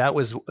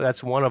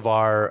that's one of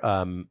our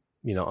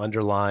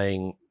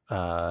underlying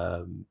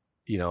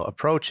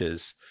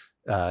approaches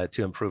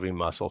to improving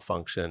muscle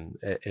function.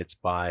 It's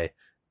by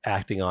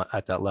acting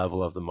at that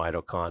level of the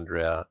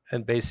mitochondria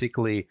and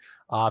basically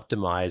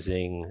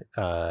optimizing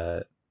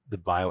the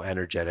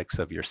bioenergetics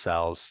of your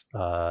cells.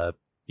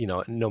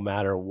 No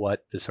matter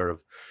what the sort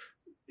of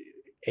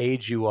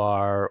age you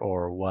are,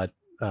 or what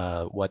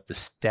the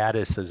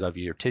statuses of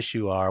your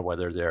tissue are,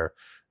 whether they're,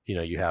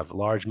 you have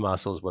large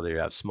muscles, whether you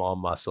have small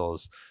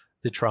muscles,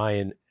 to try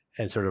and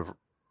sort of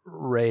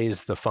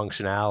raise the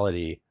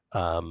functionality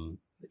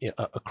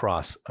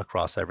across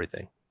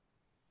everything.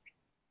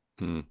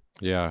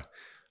 Yeah.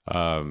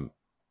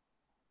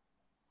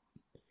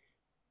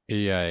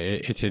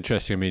 It's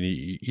interesting. I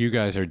mean, you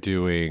guys are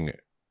doing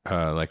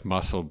like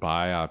muscle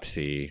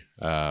biopsy.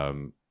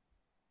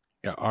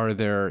 Are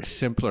there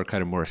simpler,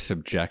 kind of more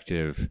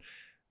subjective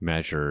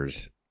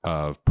measures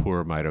of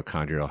poor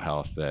mitochondrial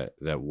health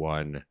that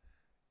one,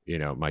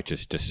 might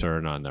just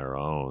discern on their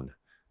own?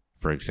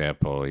 For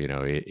example,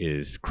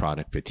 is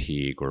chronic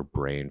fatigue or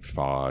brain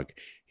fog,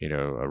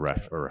 a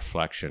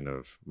reflection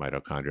of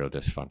mitochondrial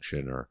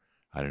dysfunction, or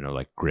I don't know,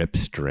 like grip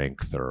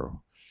strength,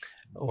 or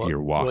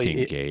your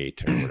walking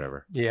gait, or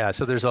whatever. Yeah.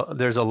 So there's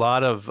a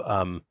lot of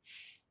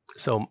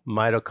so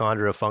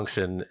mitochondrial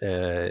function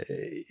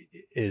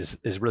is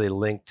really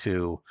linked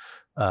to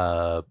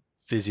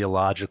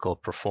physiological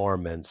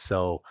performance.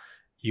 So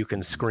you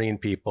can screen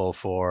people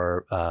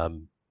for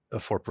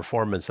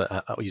performance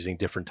using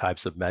different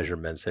types of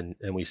measurements, and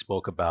we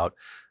spoke about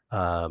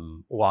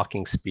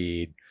walking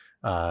speed.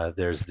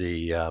 There's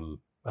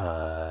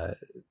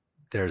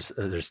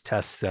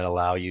tests that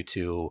allow you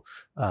to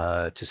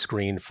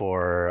screen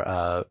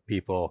for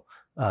people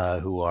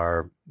who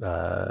are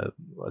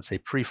let's say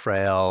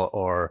pre-frail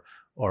or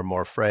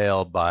more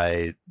frail,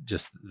 by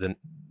just the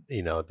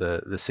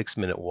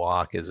 6-minute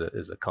walk is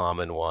a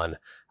common one.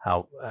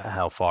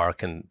 How far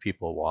can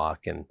people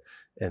walk in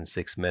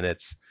 6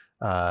 minutes?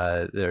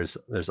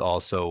 There's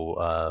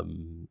also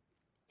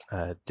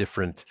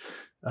different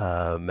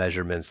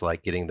measurements,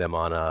 like getting them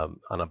on a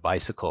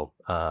bicycle,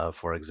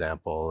 for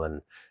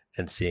example,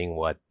 and seeing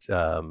what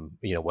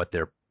what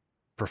their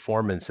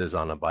performance is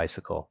on a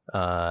bicycle.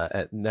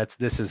 And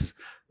this is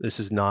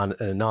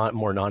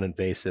more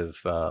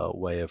non-invasive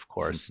way, of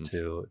course,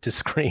 to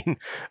screen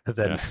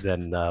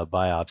than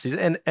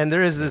biopsies. And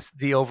there is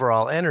the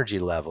overall energy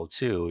level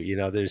too.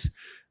 There's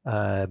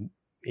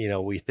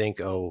we think,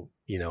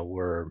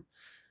 we're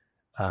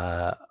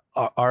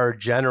our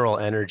general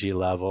energy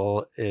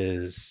level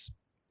is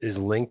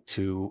linked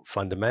to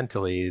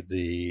fundamentally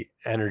the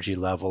energy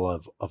level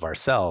of our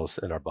cells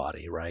in our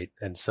body, right?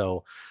 And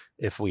so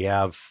if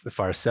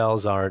our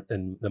cells aren't,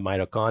 and the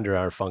mitochondria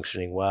aren't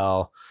functioning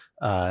well,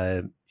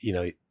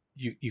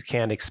 you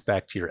can't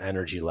expect your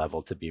energy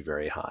level to be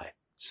very high.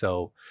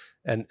 So,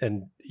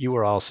 and you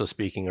were also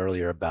speaking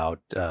earlier about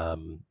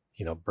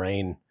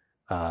brain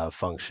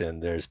function.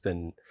 There's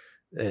been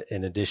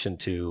in addition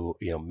to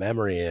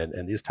memory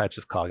and these types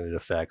of cognitive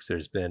effects,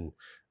 there's been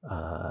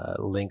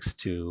links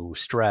to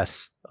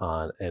stress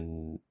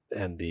and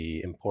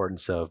the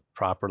importance of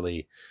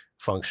properly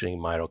functioning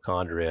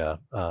mitochondria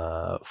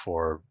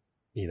for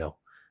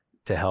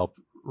to help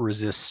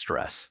resist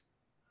stress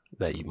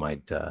that you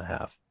might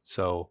have.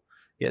 So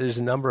yeah, there's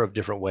a number of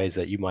different ways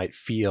that you might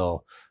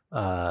feel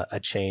a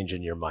change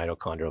in your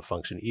mitochondrial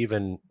function,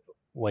 even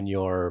when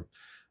you're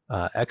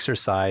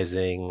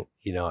exercising.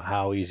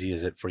 How easy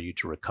is it for you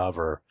to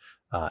recover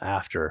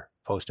after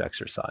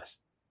post-exercise?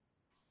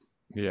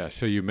 Yeah,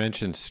 so you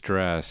mentioned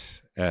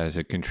stress as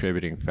a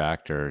contributing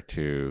factor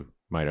to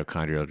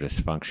mitochondrial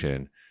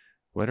dysfunction.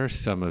 What are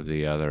some of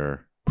the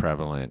other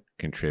prevalent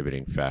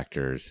contributing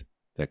factors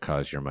that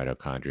cause your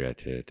mitochondria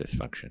to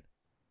dysfunction?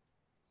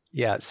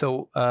 Yeah,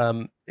 so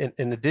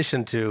in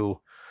addition to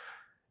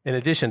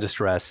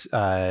stress,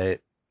 I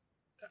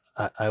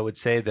would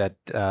say that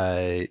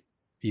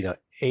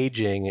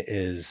aging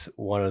is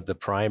one of the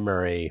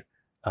primary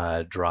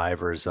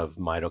drivers of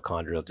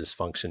mitochondrial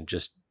dysfunction,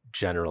 just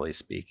generally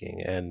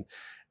speaking.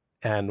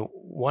 And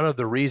one of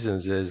the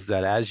reasons is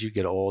that as you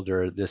get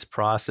older, this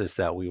process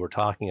that we were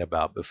talking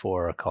about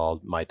before,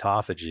 called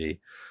mitophagy,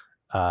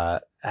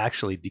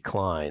 actually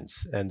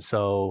declines. And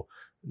so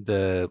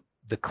the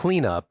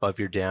cleanup of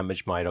your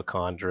damaged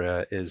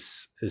mitochondria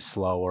is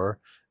slower,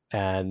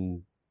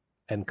 and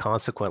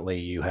consequently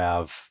you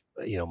have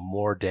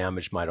more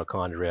damaged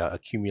mitochondria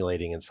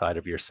accumulating inside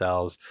of your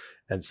cells.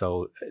 And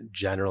so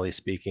generally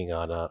speaking,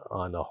 on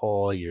a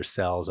whole, your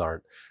cells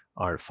aren't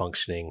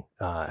functioning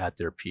at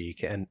their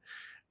peak. And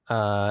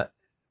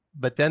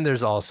but then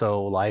there's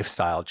also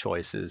lifestyle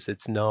choices.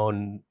 It's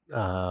known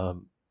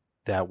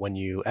that when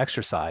you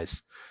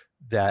exercise,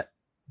 that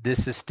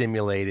this is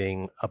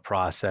stimulating a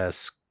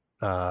process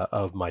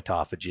of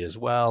mitophagy as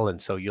well.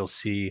 And so you'll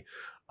see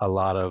a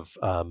lot of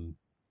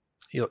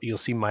you'll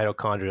see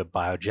mitochondrial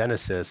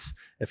biogenesis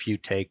if you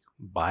take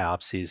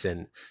biopsies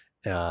in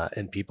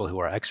people who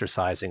are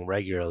exercising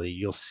regularly.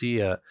 You'll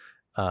see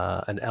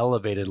an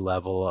elevated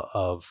level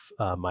of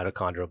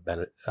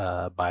mitochondrial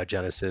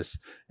biogenesis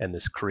and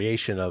this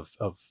creation of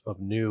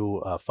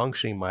new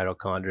functioning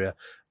mitochondria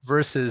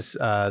versus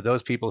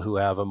those people who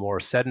have a more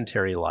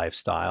sedentary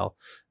lifestyle,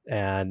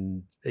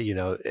 and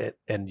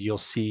and you'll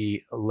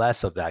see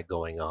less of that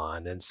going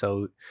on. And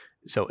so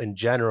in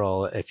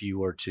general, if you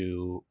were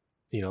to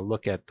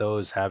look at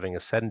those having a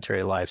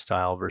sedentary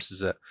lifestyle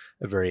versus a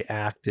very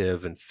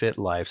active and fit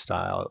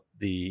lifestyle,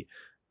 the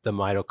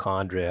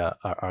mitochondria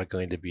are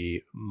going to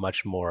be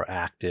much more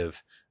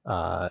active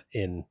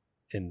in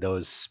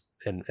those,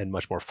 and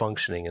much more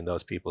functioning in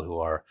those people who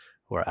are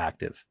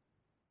active.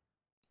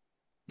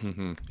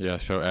 Mm-hmm. Yeah.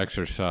 So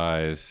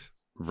exercise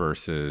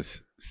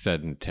versus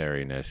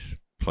sedentariness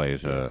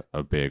plays a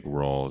big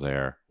role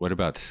there. What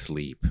about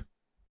sleep?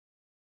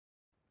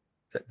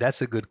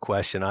 That's a good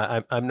question.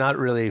 I'm not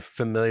really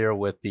familiar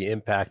with the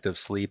impact of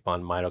sleep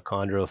on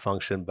mitochondrial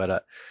function,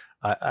 but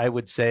I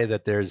would say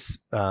that there's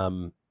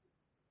one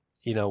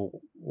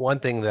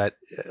thing that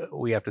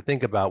we have to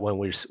think about when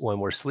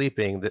we're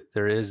sleeping, that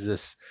there is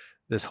this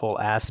whole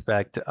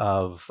aspect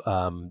of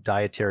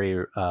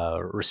dietary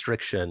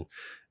restriction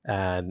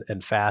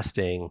and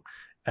fasting.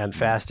 And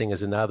fasting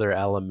is another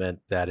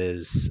element that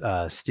is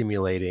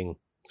stimulating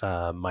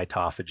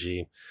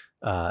mitophagy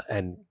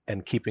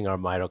and keeping our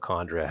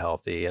mitochondria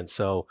healthy. And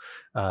so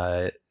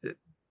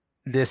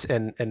this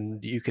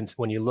and you can,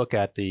 when you look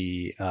at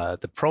the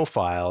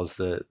profiles,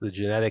 the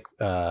genetic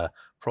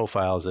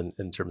profiles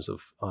in terms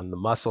of on the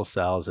muscle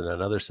cells and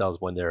on other cells,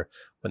 when they're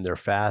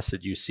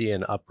fasted, you see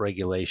an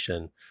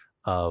upregulation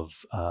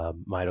of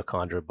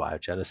mitochondrial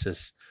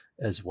biogenesis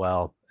as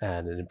well,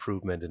 and an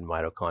improvement in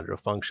mitochondrial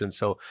function.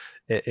 So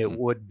it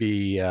would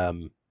be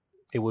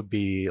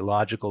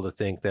logical to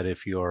think that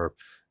if you're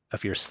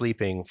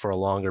sleeping for a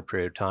longer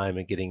period of time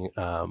and getting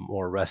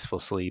more restful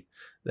sleep,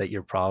 that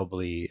you're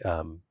probably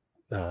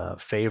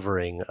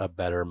favoring a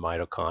better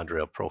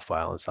mitochondrial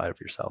profile inside of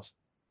your cells.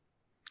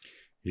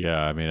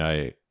 Yeah, I mean,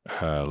 I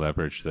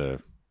leverage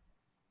the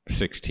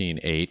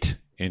 16-8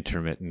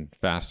 intermittent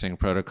fasting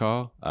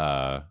protocol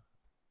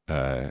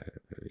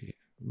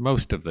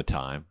most of the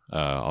time,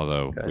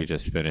 although we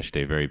just finished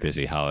a very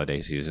busy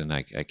holiday season.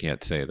 I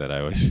can't say that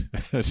I was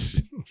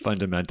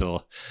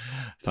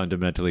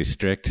fundamentally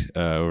strict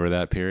over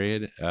that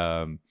period.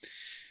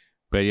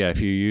 But yeah,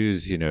 if you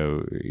use,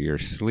 your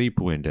sleep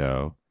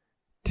window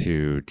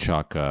to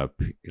chalk up,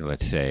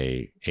 let's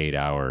say 8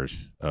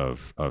 hours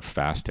of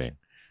fasting,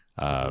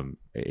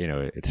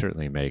 it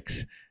certainly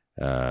makes,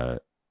 the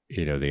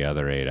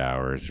other 8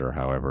 hours or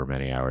however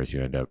many hours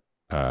you end up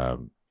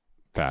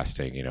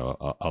fasting,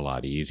 a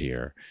lot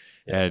easier.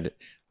 Yeah.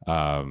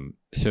 And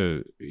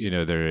so,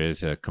 there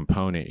is a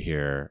component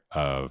here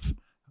of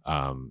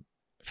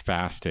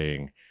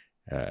fasting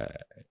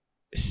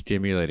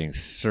stimulating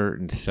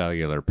certain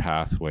cellular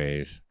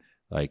pathways,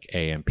 like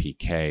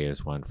AMPK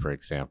is one, for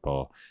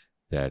example,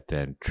 that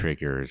then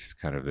triggers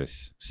kind of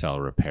this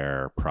cell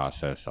repair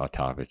process,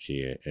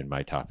 autophagy and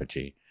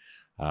mitophagy.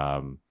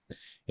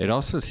 It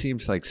also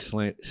seems like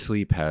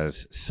sleep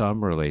has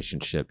some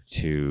relationship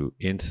to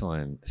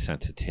insulin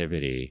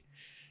sensitivity,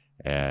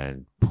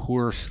 and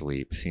poor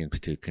sleep seems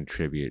to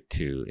contribute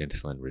to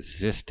insulin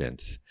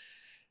resistance.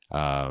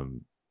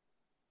 Um,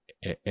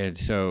 and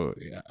so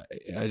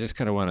I just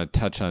kind of want to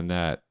touch on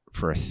that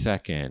for a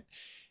second,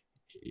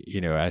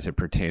 as it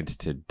pertains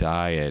to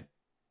diet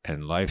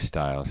and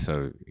lifestyle.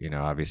 So,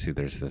 obviously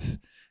there's this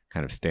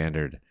kind of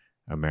standard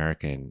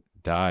American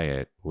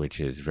diet, which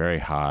is very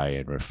high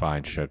in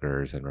refined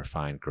sugars and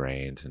refined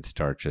grains and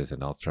starches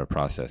and ultra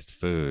processed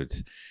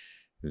foods,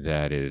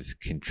 that is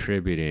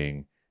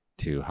contributing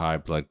to high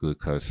blood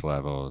glucose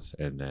levels,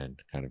 and then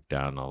kind of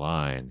down the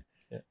line,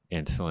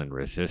 insulin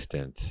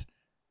resistance,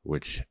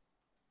 which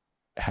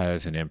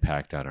has an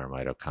impact on our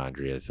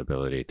mitochondria's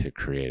ability to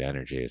create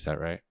energy. Is that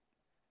right?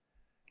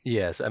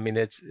 Yes, I mean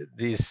it's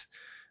these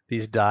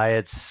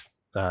diets,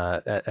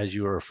 as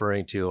you were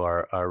referring to,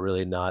 are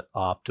really not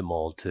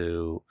optimal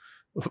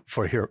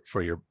for your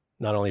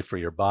not only for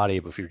your body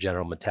but for your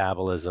general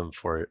metabolism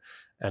for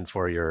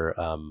your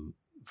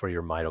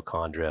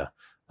mitochondria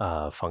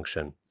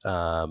function.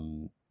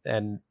 And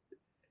and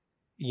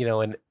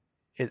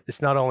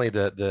it's not only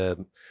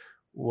the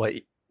what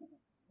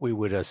we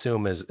would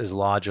assume is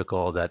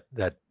logical, that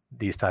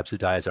these types of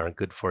diets aren't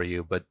good for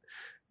you, but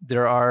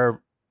there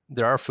are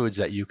foods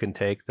that you can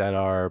take that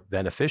are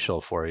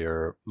beneficial for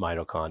your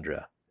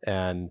mitochondria,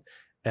 and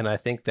I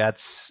think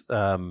that's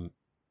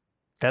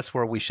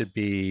where we should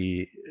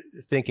be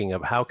thinking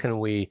of how can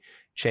we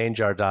change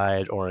our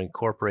diet or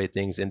incorporate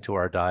things into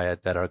our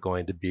diet that are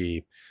going to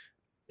be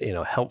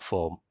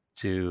helpful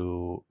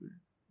to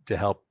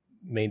help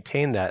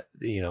maintain that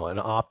an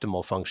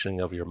optimal functioning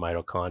of your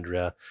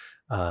mitochondria,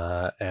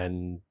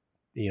 and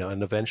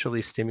and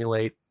eventually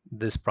stimulate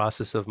this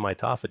process of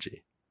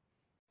mitophagy.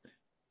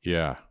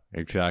 Yeah,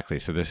 exactly.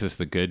 So this is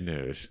the good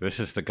news. This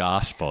is the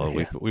gospel.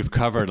 Yeah. We've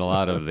covered a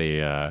lot of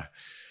the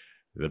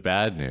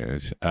bad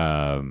news,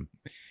 and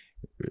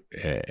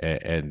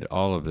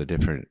all of the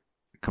different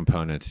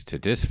components to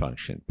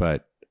dysfunction.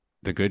 But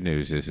the good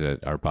news is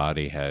that our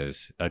body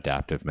has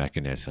adaptive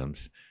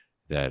mechanisms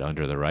that,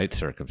 under the right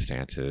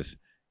circumstances,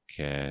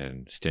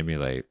 can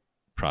stimulate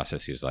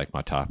processes like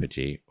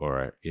mitophagy,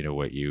 or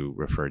what you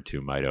referred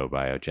to,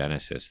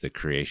 mitobiogenesis, the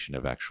creation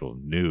of actual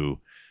new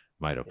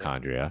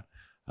mitochondria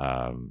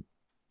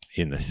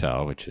in the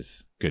cell, which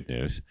is good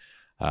news.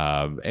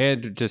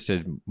 And just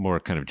more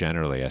kind of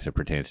generally, as it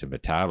pertains to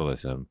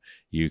metabolism,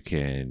 you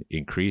can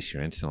increase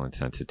your insulin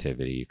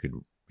sensitivity. You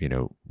can,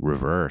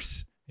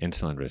 reverse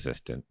insulin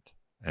resistant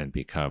and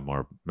become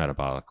more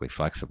metabolically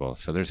flexible.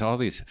 So there's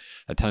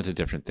a tons of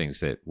different things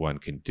that one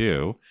can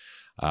do.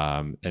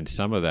 And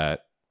some of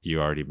that you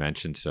already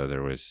mentioned. So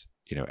there was,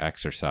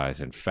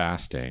 exercise and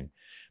fasting,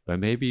 but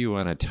maybe you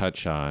want to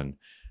touch on,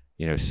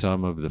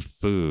 some of the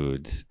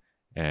foods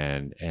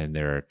and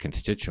their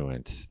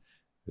constituents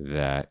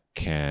that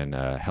can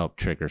help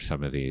trigger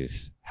some of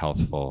these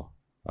healthful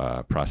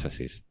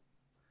processes.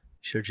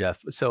 Sure,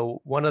 Jeff.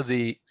 So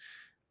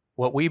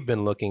what we've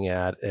been looking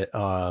at,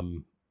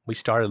 we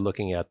started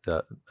looking at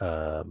the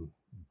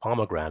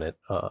pomegranate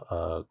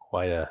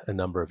quite a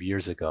number of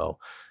years ago,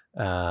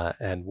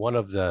 and one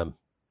of the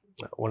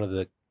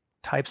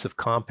types of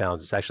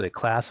compounds, it's actually a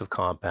class of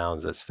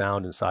compounds that's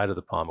found inside of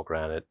the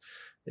pomegranate,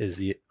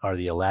 are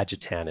the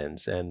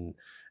elagitannins, and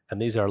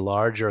these are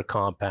larger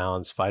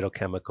compounds,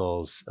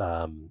 phytochemicals,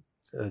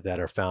 that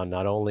are found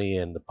not only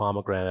in the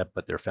pomegranate,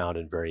 but they're found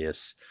in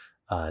various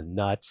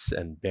nuts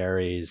and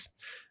berries.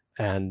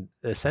 And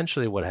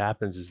essentially what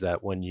happens is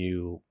that when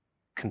you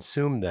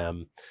consume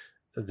them,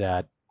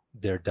 that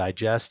they're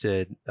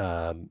digested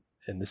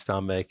in the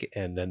stomach,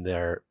 and then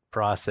they're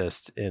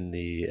processed in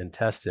the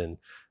intestine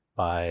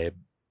by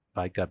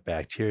gut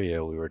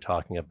bacteria. We were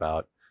talking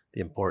about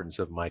the importance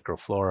of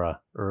microflora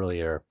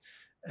earlier.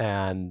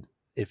 And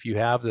if you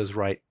have those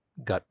right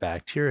gut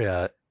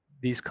bacteria,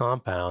 these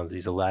compounds,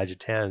 these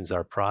elagitannins,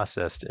 are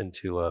processed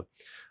into a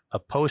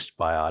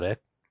postbiotic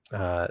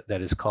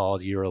that is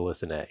called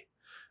urolithin A.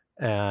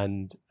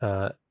 And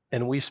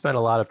we've spent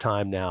a lot of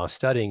time now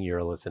studying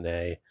urolithin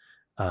A,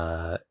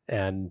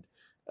 and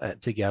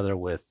together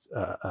with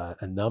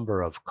a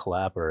number of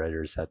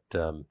collaborators at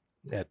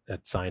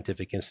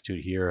Scientific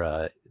Institute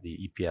here,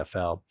 the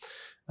EPFL,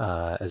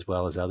 as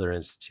well as other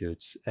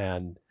institutes.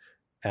 And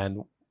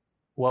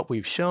what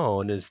we've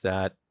shown is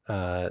that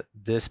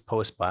this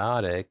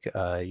postbiotic,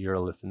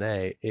 urolithin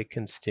A, it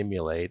can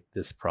stimulate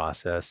this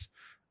process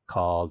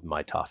called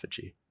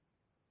mitophagy.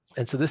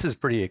 And so this is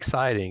pretty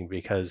exciting,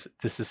 because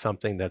this is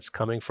something that's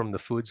coming from the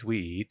foods we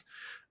eat,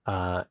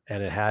 and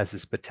it has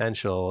this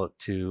potential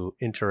to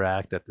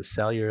interact at the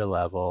cellular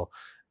level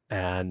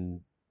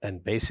and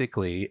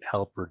basically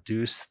help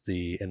reduce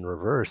and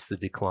reverse the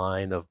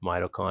decline of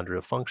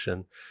mitochondrial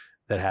function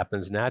that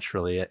happens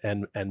naturally,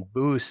 and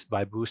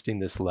by boosting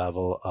this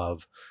level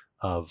of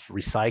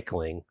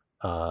recycling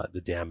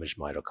the damaged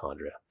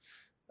mitochondria.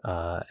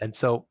 And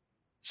so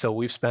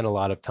we've spent a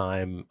lot of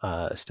time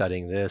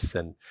studying this,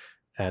 and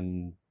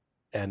so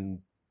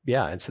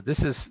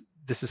this is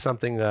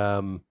something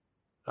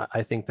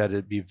I think that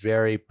it'd be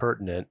very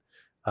pertinent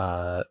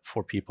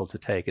for people to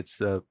take. It's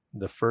the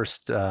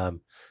first,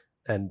 and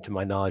to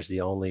my knowledge,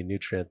 the only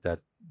nutrient that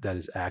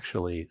is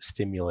actually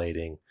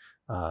stimulating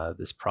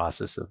this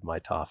process of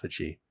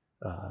mitophagy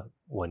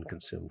when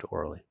consumed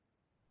orally.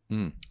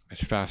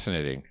 It's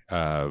fascinating.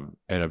 And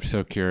I'm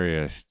so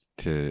curious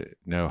to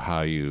know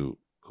how you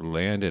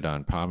landed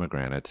on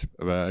pomegranates.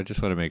 But I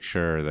just want to make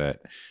sure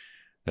that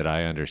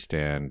I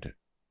understand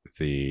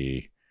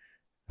the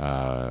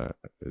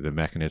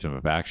mechanism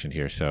of action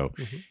here. So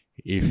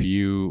if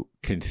you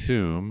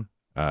consume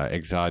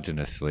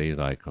exogenously,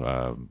 like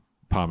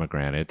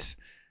pomegranates,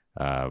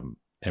 and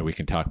we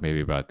can talk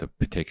maybe about the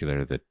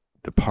particular, the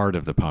part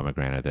of the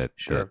pomegranate that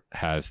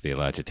has the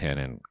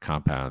ellagitannin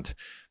compounds,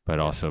 but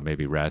also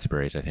maybe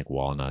raspberries. I think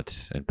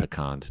walnuts and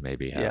pecans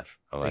maybe have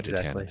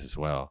ellagitannins as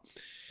well.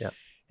 Yeah.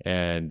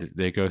 And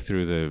they go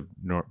through the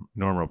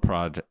normal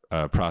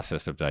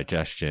process of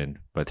digestion,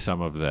 but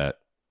some of that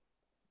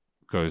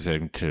goes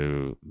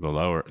into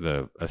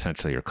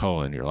essentially your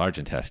colon, your large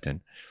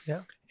intestine,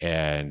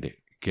 and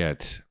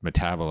gets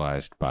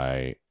metabolized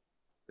by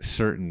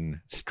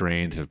certain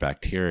strains of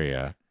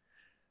bacteria,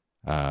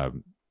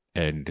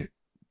 and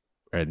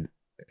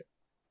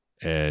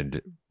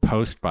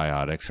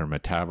postbiotics or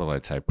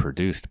metabolites are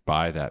produced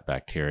by that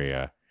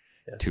bacteria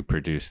to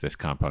produce this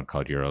compound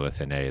called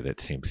urolithin A that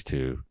seems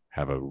to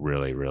have a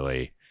really,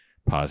 really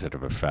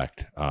positive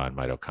effect on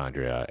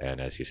mitochondria and,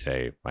 as you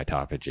say,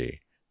 mitophagy.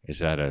 Is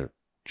that a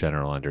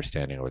general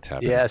understanding of what's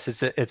happening? Yes,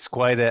 it's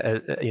quite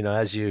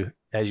as you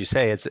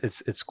say,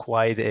 it's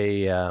quite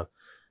a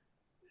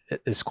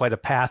it's quite a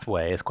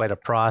pathway. It's quite a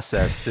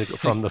process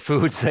from the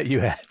foods that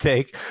you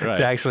take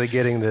to actually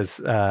getting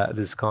this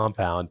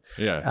compound.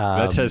 Yeah,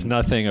 that says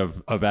nothing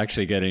of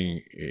actually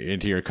getting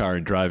into your car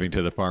and driving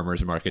to the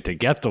farmer's market to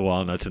get the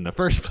walnuts in the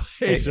first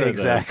place, or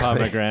the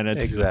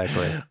pomegranates,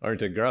 or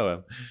to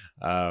grow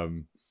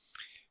them.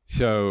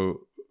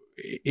 So,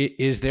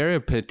 is there a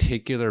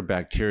particular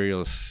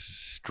bacterial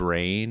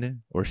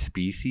strain or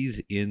species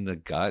in the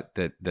gut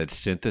that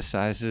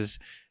synthesizes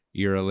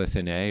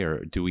urolithin A,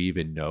 or do we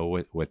even know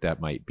what that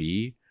might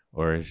be,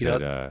 or is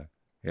it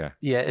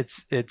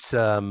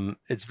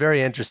it's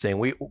very interesting.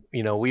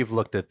 We've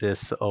looked at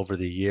this over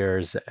the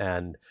years,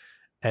 and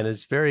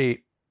it's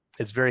very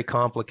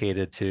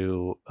complicated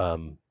to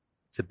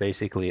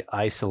basically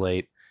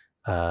isolate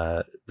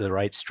the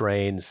right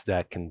strains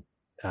that can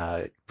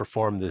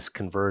perform this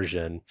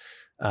conversion,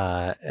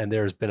 and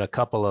there's been a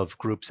couple of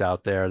groups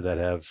out there that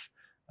have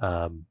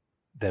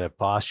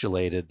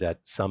postulated that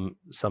some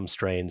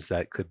strains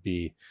that could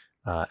be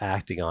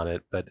acting on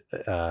it, but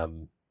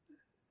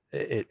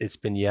it's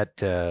been yet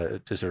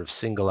to sort of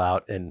single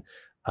out an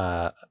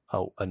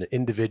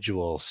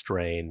individual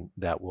strain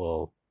that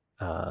will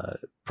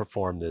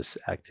perform this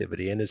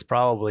activity, and it's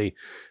probably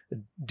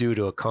due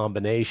to a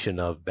combination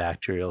of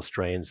bacterial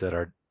strains that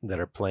are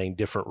playing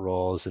different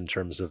roles in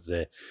terms of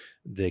the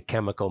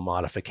chemical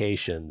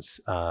modifications,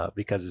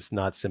 because it's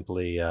not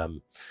simply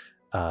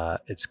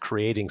it's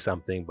creating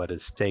something, but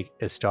it's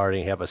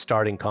have a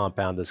starting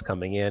compound that's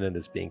coming in and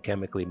it's being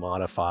chemically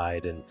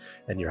modified, and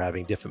you're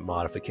having different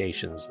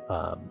modifications,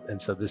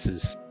 and so this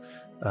is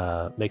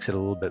makes it a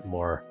little bit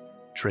more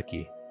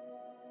tricky.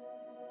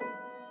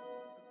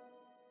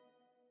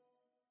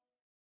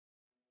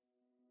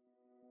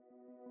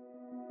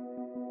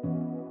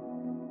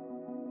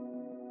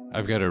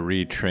 I've got to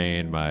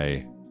retrain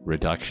my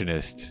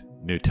reductionist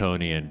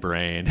Newtonian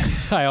brain.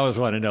 I always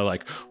want to know,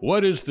 like,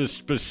 what is the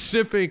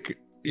specific,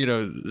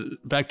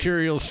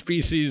 bacterial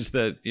species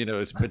that,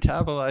 is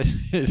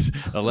metabolizes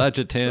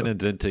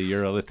ellagitannins into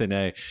urolithin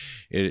A.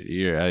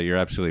 You're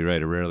absolutely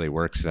right. It rarely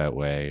works that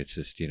way. It's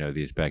just,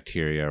 these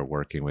bacteria are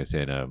working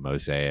within a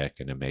mosaic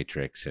and a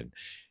matrix, and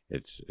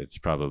it's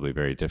probably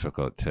very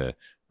difficult to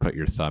put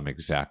your thumb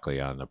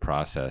exactly on the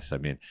process. I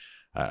mean,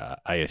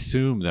 I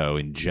assume, though,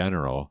 in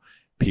general,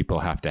 people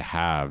have to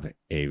have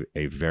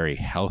a very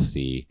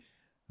healthy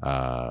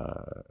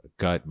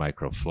gut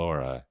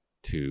microflora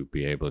to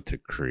be able to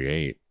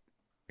create,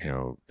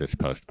 this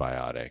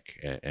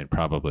postbiotic, and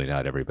probably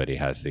not everybody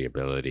has the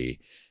ability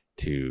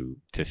to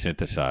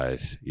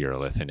synthesize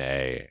urolithin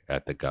A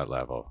at the gut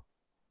level.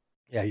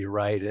 Yeah, you're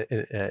right,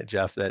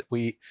 Jeff. That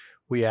we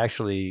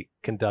actually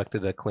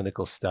conducted a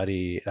clinical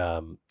study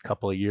a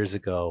couple of years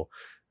ago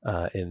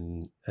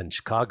in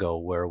Chicago,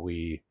 where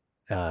we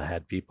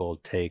had people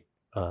take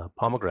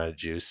pomegranate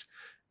juice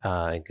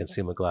and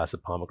consume a glass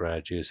of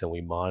pomegranate juice, and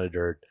we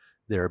monitored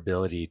their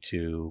ability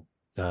to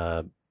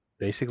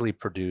basically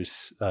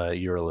produce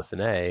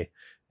urolithin A,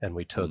 and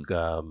we took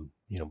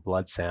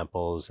blood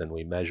samples, and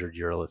we measured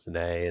urolithin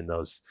A in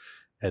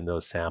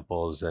those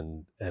samples,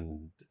 and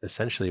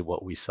essentially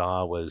what we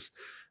saw was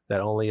that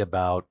only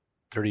about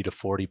 30 to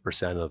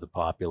 40% of the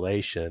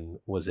population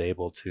was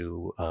able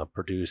to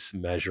produce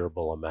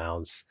measurable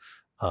amounts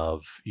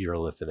of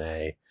urolithin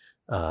A,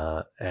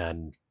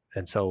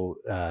 and so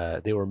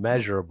they were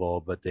measurable,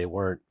 but they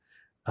weren't,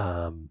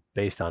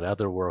 based on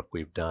other work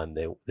we've done,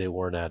 they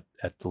weren't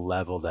at the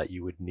level that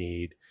you would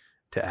need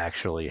to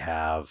actually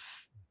have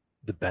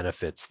the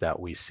benefits that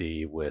we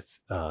see with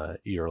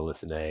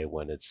urolithin A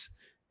when it's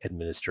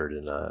administered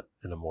in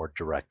a more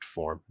direct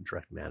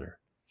manner.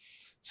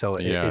 So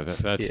Yeah, it's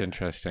that's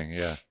interesting.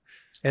 Yeah.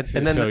 and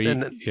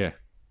then yeah.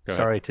 Go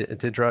sorry ahead.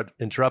 to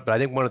interrupt, but I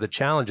think one of the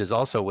challenges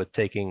also with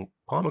taking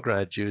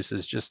pomegranate juice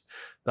is just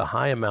the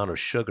high amount of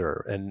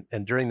sugar.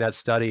 And during that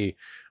study,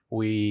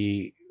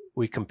 we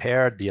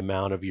compared the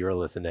amount of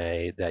urolithin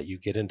A that you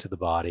get into the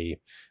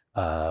body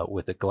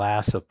with a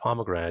glass of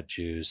pomegranate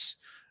juice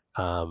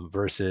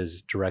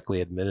versus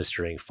directly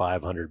administering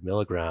 500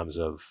 milligrams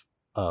of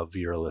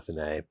urolithin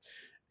A.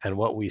 And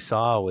what we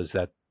saw was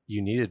that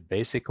you needed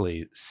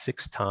basically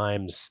 6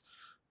 times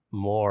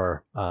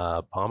more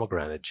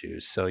pomegranate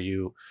juice. So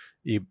you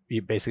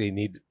basically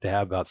need to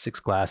have about 6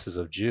 glasses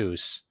of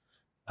juice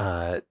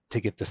to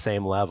get the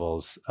same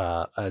levels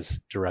as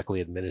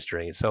directly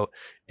administering. So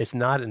it's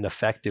not an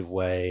effective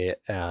way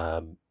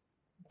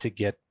to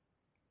get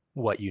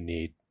what you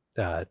need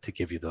to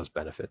give you those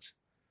benefits.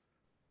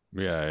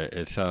 Yeah,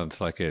 it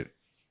sounds like it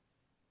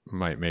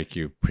might make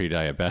you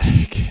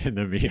pre-diabetic in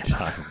the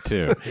meantime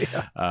too.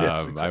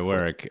 Yes, exactly.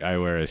 I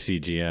wear a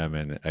CGM,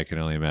 and I can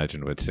only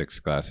imagine what 6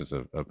 glasses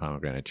of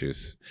pomegranate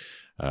juice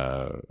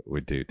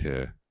would do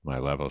to my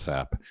Levels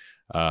app.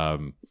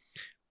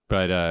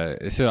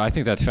 But so I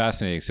think that's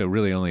fascinating. So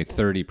really, only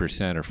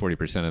 30% or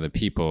 40% of the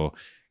people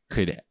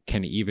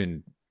can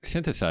even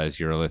synthesize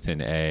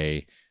urolithin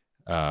A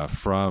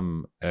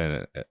from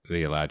the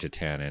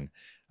elagitannin.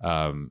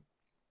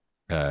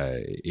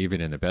 Even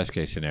in the best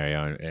case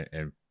scenario,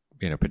 and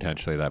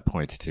potentially that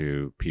points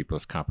to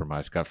people's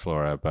compromised gut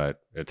flora,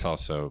 but it's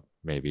also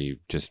maybe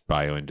just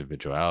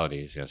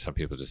bioindividualities. Some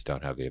people just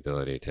don't have the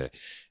ability to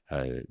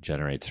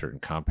generate certain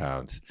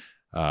compounds.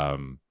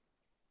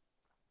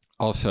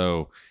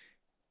 Also,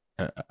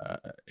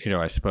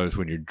 I suppose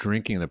when you're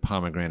drinking the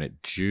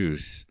pomegranate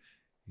juice,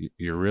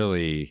 you're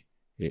really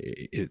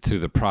through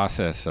the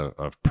process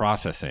of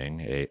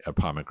processing a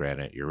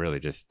pomegranate, you're really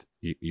just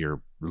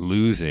you're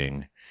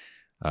losing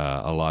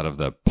a lot of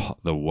the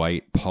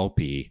white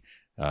pulpy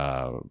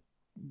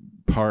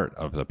part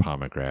of the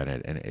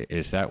pomegranate. And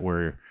is that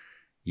where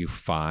you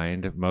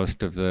find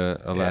most of the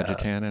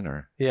elagitannin?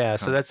 Or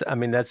so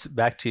that's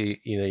back to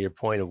your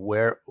point of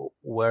where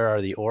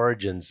are the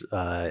origins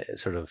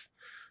sort of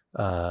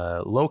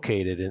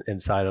located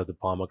inside of the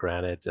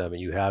pomegranate. I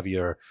mean, you have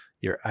your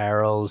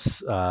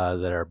arils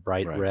that are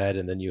bright red,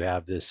 and then you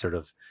have this sort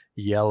of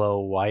yellow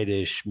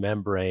whitish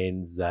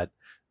membrane that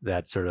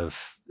sort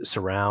of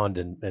surround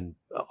and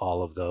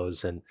all of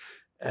those, and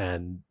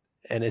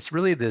it's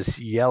really this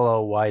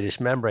yellow whitish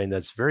membrane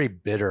that's very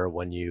bitter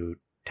when you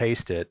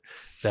taste it,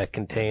 that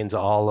contains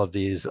all of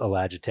these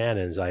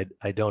elagitannins.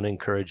 I don't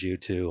encourage you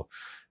to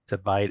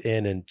bite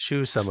in and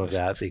chew some of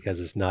that because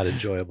it's not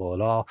enjoyable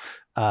at all.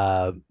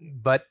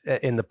 But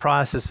in the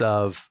process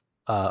of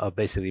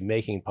basically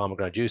making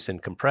pomegranate juice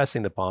and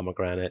compressing the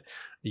pomegranate,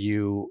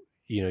 you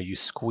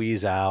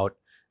squeeze out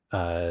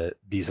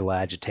these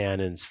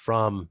elagitannins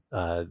from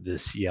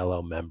this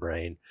yellow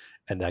membrane,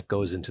 and that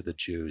goes into the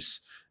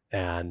juice,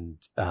 and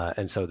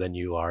so then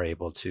you are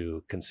able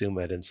to consume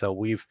it. And so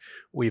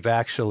we've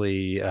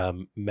actually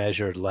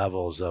measured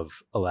levels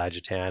of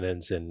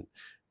elagitannins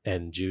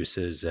and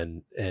juices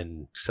and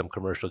some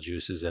commercial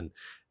juices,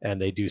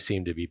 and they do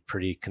seem to be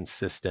pretty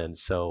consistent.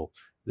 So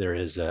there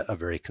is a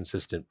very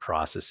consistent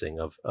processing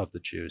of the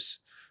juice,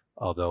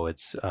 although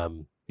it's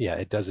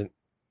it doesn't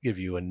give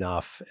you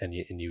enough, and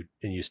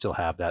you still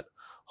have that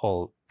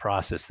whole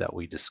process that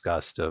we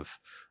discussed of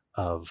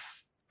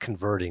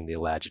converting the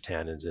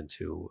elagitannins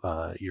into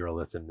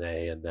urolithin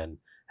A, and then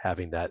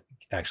having that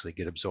actually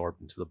get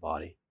absorbed into the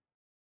body.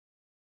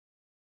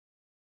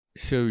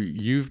 So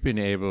you've been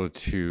able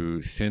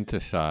to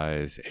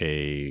synthesize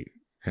a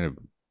kind of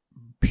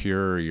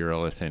pure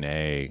urolithin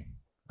A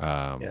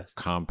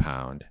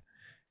compound,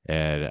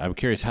 and I'm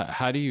curious,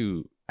 how do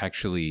you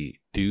actually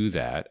do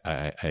that?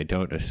 I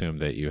don't assume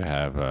that you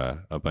have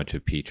a bunch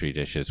of petri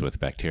dishes with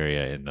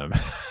bacteria in them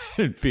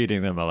and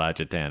feeding them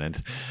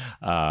elagitannins.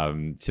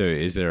 So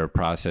is there a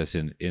process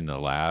in the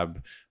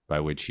lab by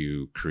which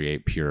you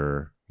create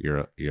pure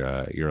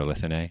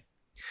urolithin A?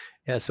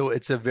 Yeah, so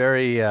it's a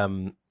very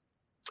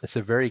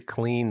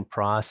clean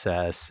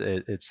process.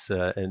 It's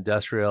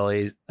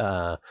industrially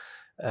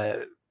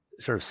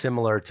sort of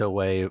similar to a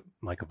way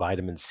like a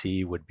vitamin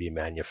C would be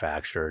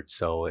manufactured.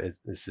 So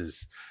this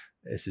is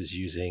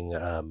using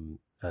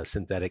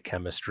synthetic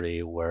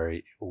chemistry, where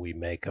we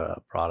make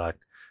a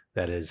product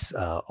that is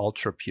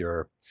ultra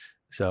pure,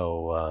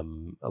 so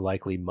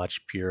likely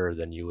much purer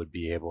than you would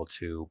be able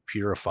to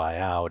purify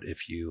out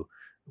if you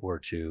were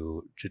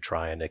to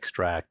try and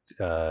extract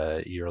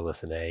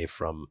urolithin A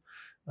from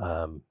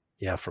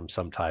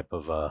some type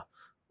of a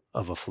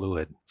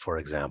fluid, for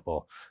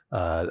example,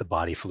 the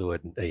body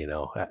fluid,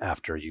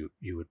 after you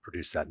would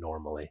produce that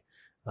normally.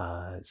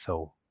 That's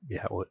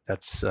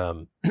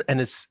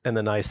and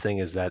the nice thing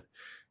is that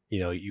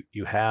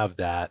you have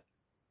that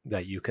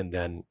you can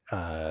then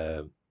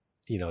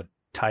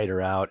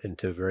titer out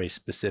into very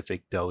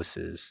specific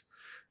doses,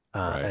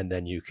 and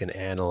then you can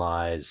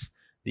analyze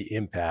the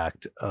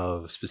impact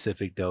of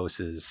specific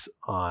doses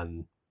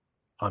on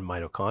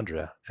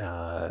mitochondria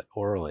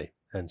orally.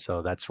 And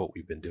so that's what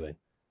we've been doing.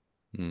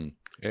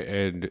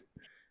 And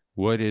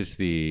what is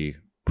the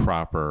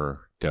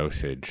proper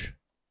dosage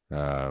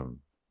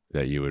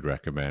that you would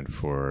recommend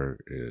for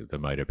the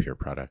MitoPure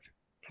product?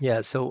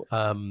 Yeah, so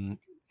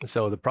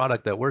the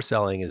product that we're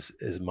selling is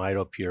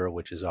MitoPure,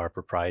 which is our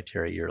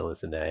proprietary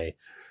urolithin A,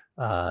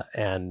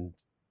 and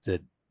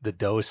the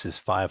dose is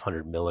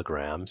 500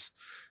 milligrams,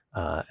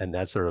 and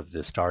that's sort of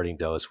the starting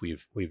dose.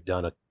 We've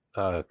done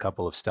a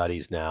couple of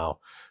studies now.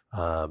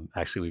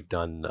 Actually, we've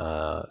done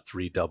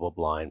 3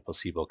 double-blind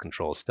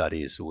placebo-controlled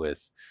studies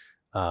with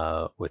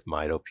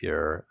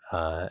MitoPure,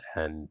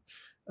 and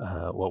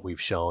what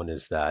we've shown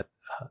is that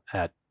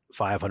at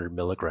 500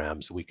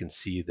 milligrams, we can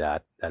see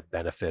that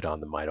benefit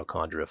on the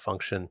mitochondria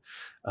function,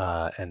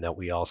 and that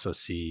we also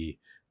see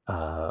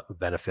a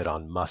benefit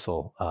on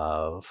muscle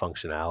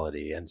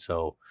functionality. And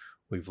so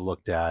we've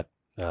looked at,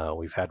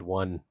 we've had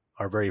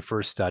our very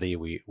first study,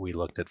 we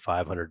looked at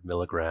 500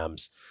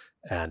 milligrams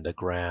and a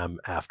gram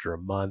after a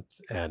month,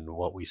 and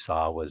what we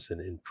saw was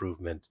an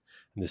improvement.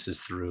 And this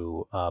is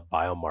through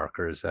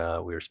biomarkers.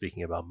 We were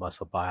speaking about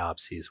muscle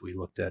biopsies. We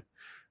looked at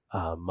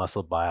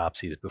muscle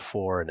biopsies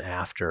before and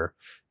after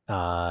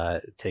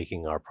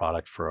taking our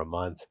product for a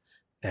month.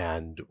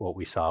 And what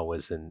we saw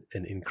was an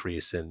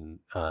increase in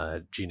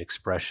gene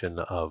expression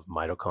of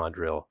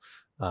mitochondrial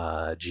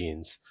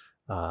genes,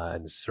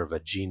 and sort of a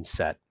gene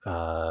set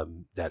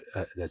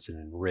that's an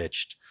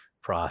enriched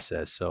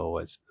process. So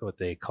it's what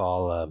they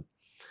call a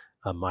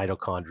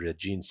mitochondria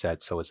gene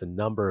set. So it's a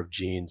number of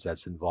genes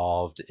that's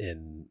involved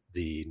in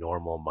the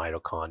normal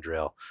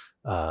mitochondrial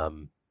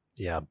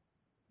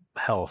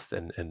health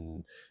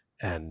and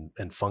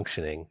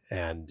functioning,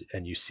 and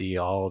you see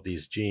all of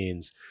these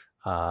genes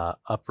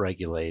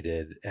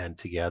upregulated, and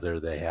together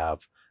they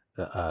have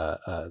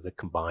the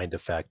combined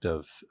effect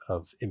of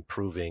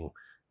improving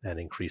and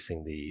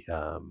increasing the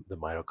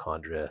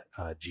mitochondria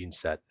gene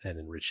set and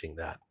enriching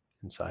that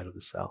inside of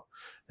the cell.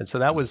 And so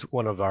that was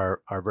one of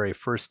our very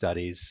first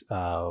studies.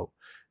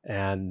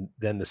 And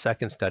then the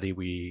second study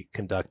we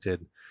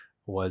conducted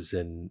was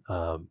in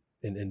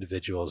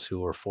individuals who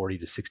were 40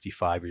 to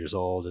 65 years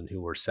old and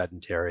who were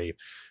sedentary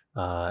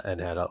and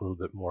had a little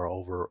bit more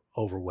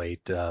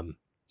overweight.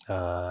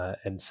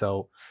 And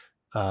so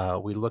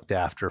we looked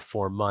after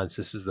 4 months.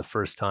 This is the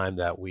first time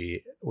that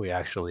we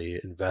actually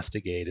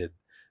investigated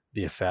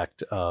the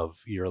effect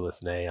of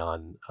urolithin A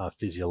on a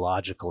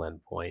physiological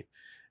endpoint.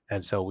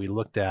 And so we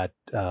looked at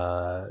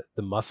the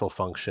muscle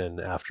function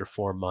after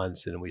 4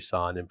 months, and we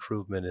saw an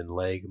improvement in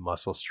leg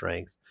muscle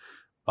strength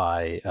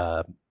by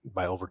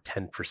over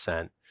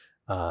 10%.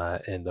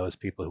 In those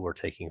people who were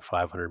taking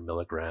 500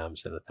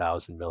 milligrams and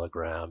 1,000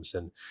 milligrams,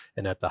 and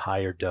at the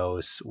higher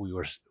dose, we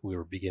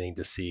were beginning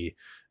to see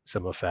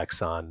some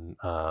effects on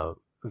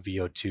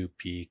VO2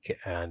 peak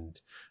and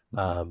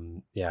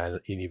and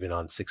even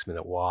on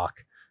 6-minute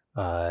walk.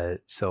 And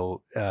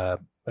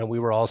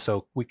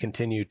we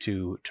continue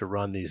to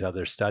run these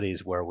other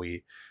studies where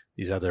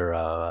these other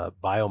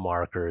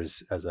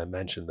biomarkers, as I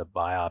mentioned, the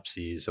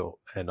biopsies,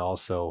 and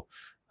also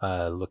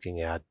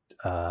looking at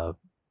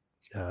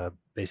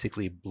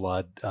basically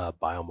blood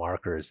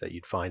biomarkers that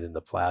you'd find in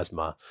the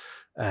plasma.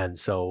 And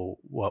so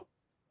what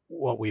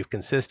we've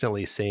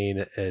consistently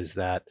seen is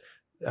that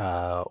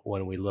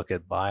when we look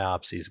at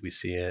biopsies, we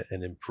see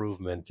an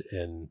improvement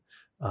in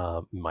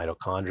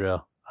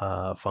mitochondria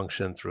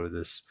function through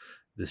this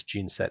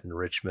gene set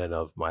enrichment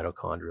of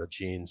mitochondrial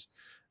genes.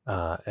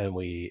 And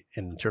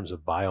in terms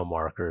of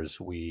biomarkers,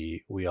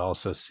 we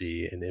also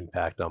see an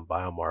impact on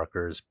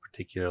biomarkers,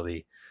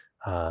 particularly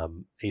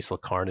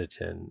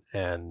acylcarnitin,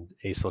 and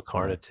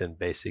acylcarnitin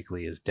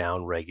basically is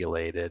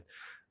downregulated,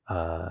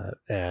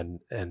 and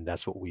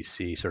that's what we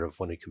see sort of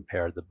when we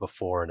compare the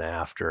before and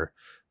after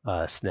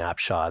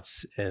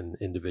snapshots in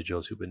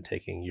individuals who've been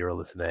taking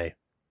urolithin A,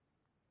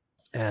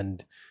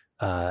 and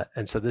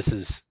so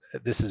this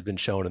has been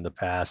shown in the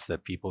past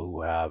that people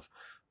who have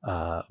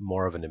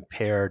more of an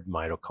impaired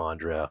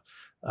mitochondria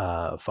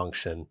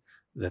function,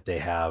 that they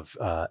have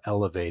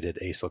elevated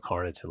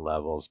acylcarnitin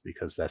levels,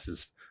 because this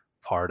is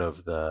part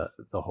of the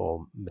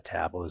whole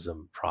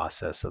metabolism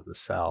process of the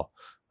cell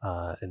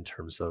in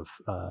terms of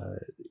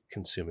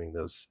consuming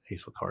those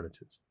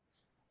acylcarnitins.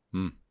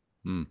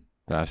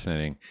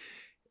 Fascinating.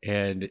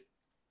 And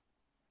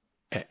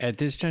at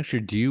this juncture,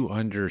 do you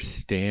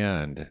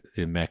understand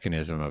the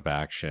mechanism of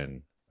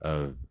action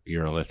of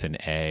urolithin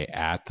A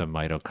at the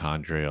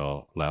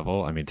mitochondrial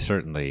level? I mean,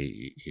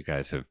 certainly you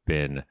guys have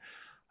been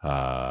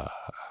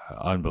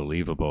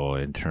unbelievable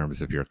in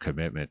terms of your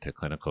commitment to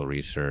clinical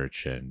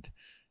research and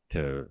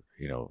to,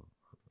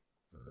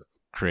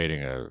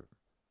 creating a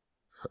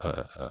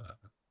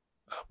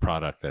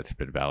product that's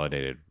been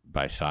validated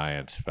by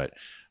science. But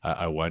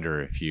I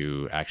wonder if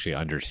you actually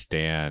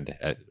understand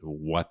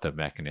what the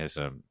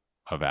mechanism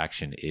of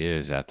action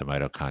is at the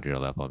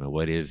mitochondrial level. I mean,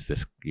 what is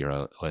this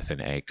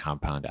urolithin A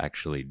compound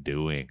actually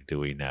doing? Do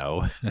we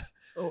know?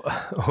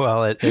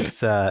 Well,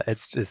 it's a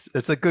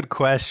good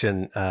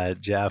question,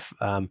 Jeff.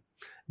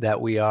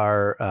 we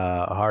are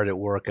hard at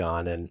work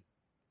on.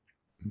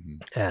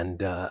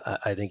 And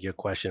I think your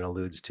question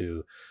alludes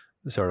to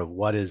sort of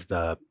what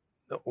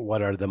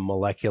are the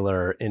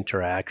molecular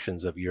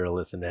interactions of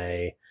urolithin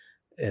A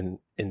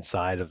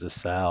inside of the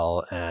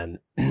cell, and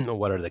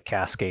what are the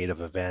cascade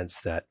of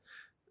events that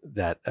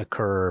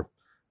occur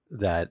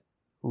that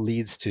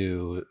leads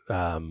to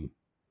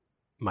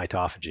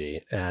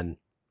mitophagy. And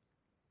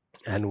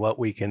what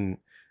we can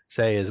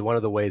say is one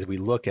of the ways we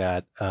look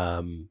at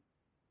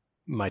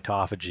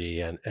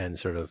mitophagy and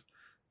sort of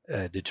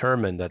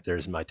determine that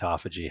there's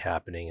mitophagy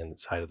happening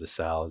inside of the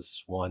cell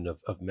is one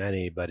of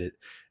many, but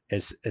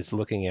it's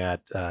looking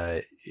at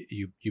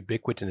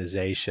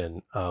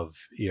ubiquitinization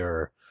of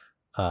your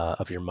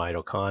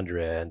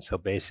mitochondria. And so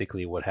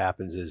basically what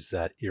happens is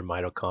that your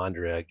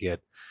mitochondria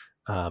get,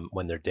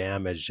 when they're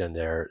damaged and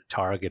they're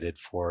targeted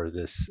for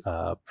this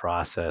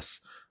process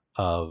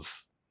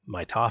of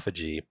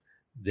mitophagy,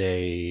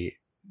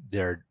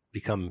 they're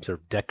become sort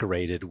of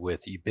decorated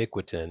with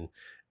ubiquitin,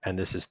 and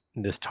this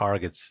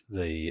targets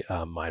the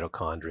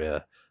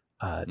mitochondria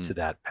to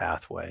that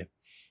pathway.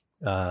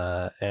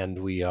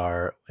 And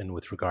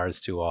with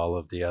regards to all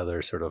of the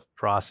other sort of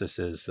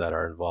processes that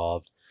are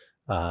involved,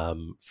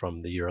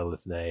 from the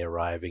urolithin A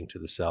arriving to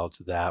the cell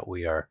to that,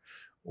 we are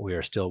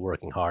still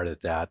working hard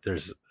at that.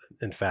 There's,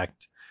 in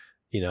fact,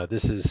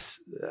 this is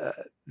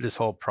this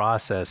whole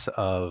process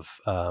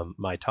of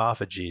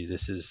mitophagy.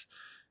 This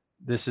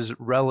is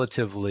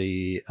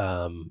relatively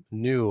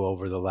new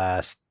over the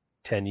last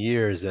 10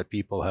 years that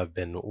people have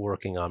been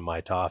working on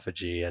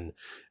mitophagy,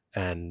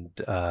 and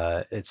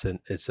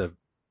it's a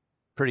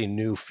pretty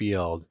new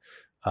field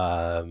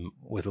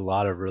with a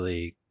lot of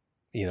really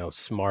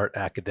smart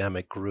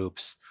academic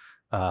groups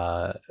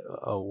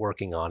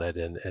working on it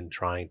and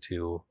trying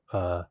to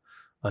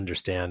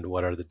understand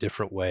what are the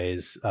different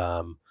ways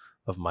of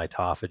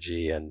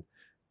mitophagy.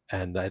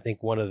 And I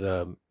think one of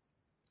the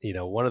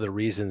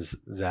reasons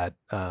that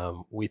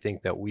we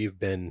think that we've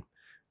been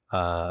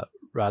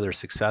rather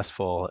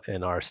successful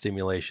in our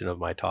stimulation of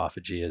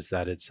mitophagy is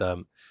that it's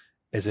a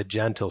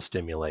gentle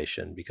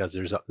stimulation, because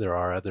there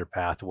are other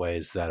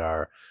pathways that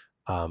are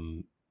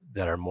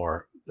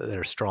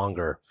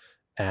stronger,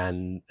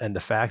 and the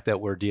fact that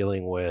we're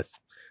dealing with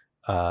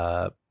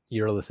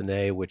urolithin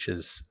A, which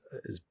is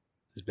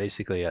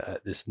basically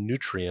this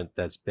nutrient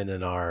that's been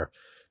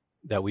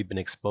that we've been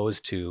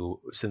exposed to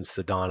since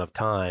the dawn of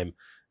time.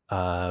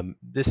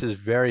 This is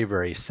very,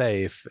 very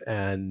safe,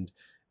 and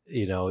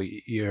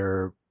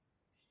there's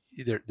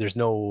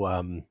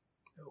no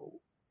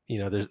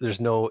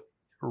there's no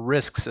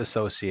risks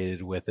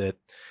associated with it,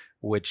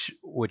 which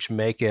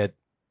make it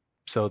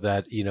so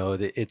that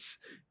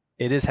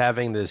it is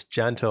having this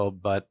gentle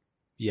but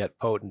yet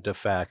potent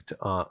effect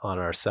on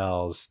our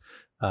cells.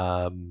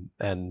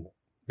 And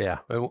yeah,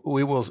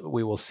 we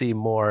will see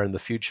more in the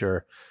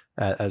future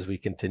as we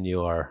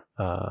continue our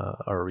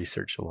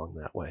research along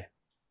that way.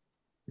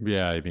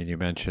 Yeah, I mean, you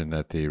mentioned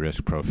that the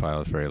risk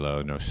profile is very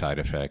low, no side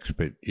effects,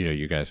 but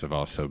you guys have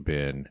also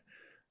been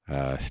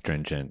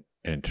stringent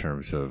in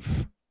terms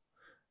of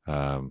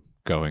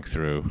going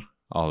through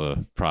all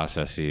the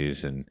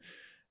processes and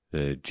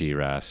the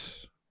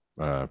GRAS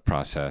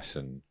process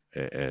and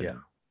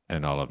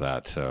all of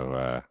that.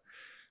 So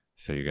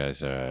you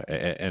guys,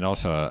 and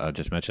also I'll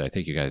just mention, I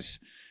think you guys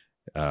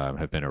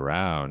have been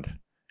around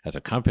as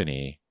a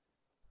company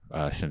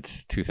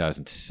since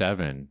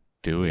 2007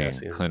 doing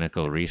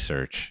clinical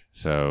research.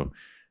 So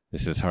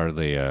this is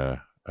hardly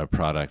a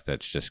product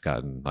that's just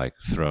gotten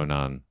thrown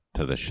on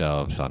to the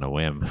shelves on a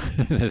whim.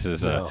 This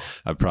is a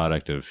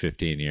product of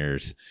 15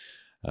 years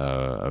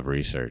of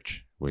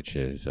research, which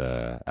is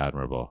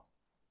admirable.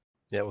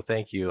 Yeah, well,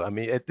 thank you. I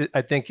mean,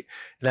 I think,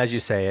 and as you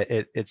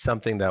say, it's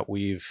something that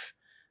we've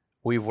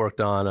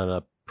worked on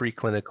a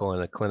preclinical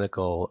and a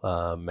clinical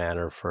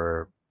manner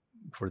for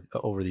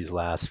over these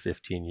last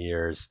 15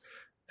 years.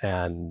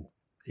 And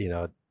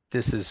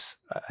this is,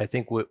 I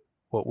think, what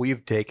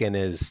we've taken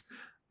is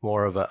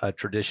more of a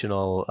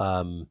traditional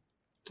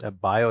a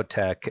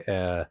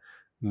biotech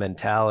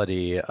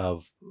mentality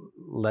of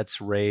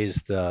let's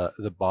raise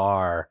the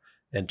bar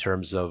in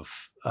terms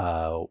of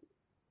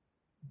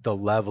the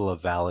level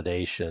of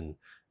validation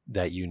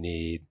that you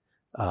need,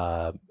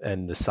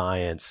 and the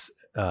science,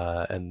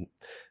 and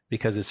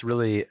because it's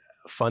really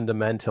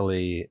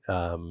fundamentally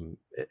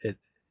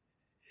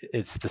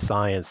it's the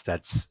science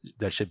that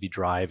should be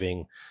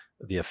driving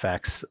the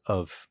effects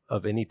of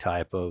any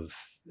type of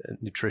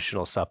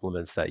nutritional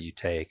supplements that you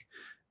take.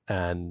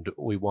 And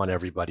we want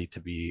everybody to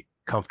be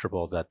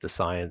comfortable that the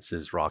science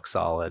is rock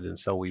solid. And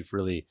so we've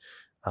really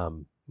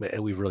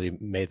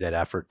made that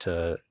effort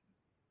to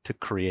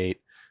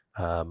create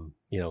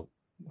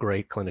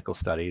great clinical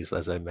studies.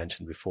 As I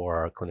mentioned before,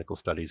 our clinical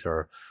studies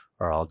are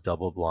all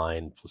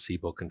double-blind,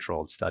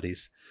 placebo-controlled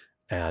studies,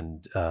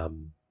 and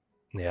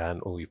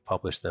we've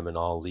published them in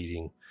all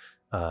leading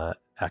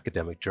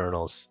academic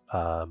journals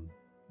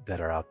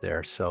that are out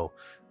there. So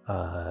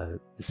I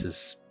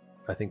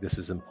think this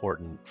is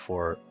important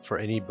for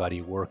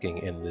anybody working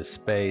in this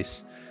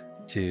space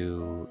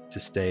to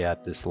stay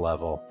at this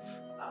level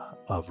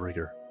of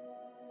rigor.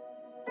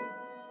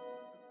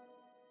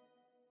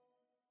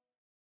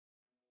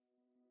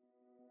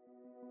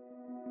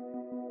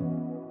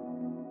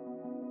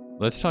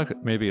 Let's talk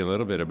maybe a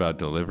little bit about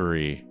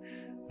delivery.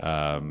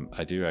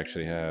 I do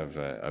actually have,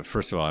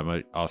 first of all, I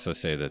might also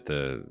say that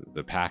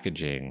the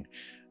packaging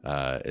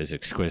is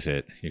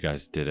exquisite. You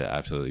guys did an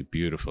absolutely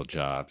beautiful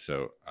job.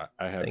 So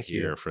I have Thank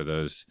here you. for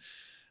those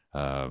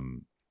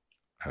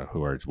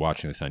who are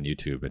watching this on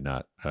YouTube and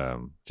not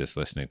just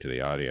listening to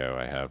the audio,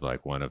 I have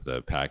like one of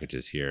the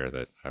packages here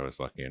that I was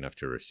lucky enough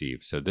to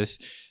receive. So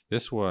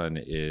this one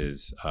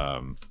is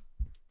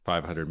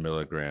 500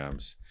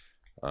 milligrams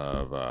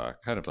of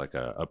kind of like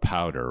a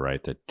powder,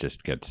 right? That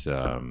just gets,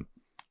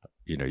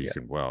 you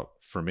can, well,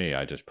 for me,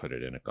 I just put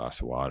it in a glass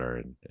of water,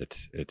 and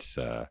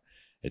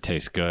it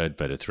tastes good,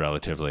 but it's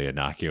relatively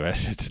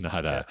innocuous. It's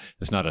not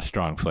a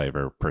strong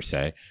flavor per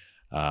se.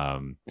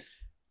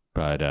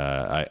 But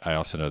I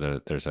also know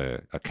that there's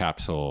a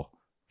capsule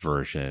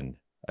version,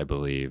 I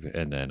believe,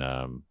 and then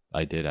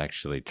I did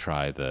actually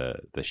try the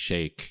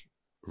shake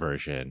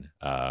version,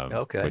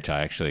 which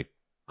I actually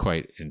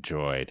quite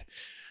enjoyed.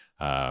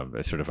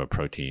 It's sort of a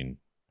protein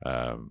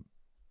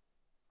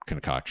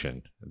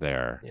concoction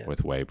there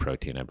with whey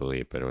protein, I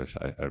believe, but it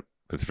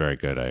was very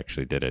good. I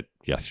actually did it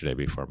yesterday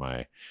before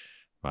my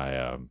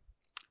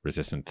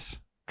resistance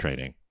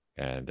training,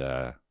 and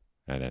it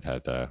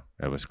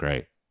was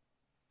great.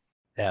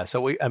 Yeah.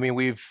 So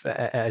we've,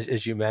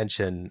 as you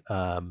mentioned,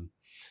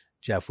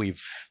 Jeff,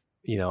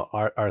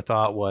 our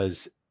thought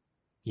was,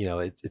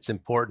 it's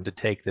important to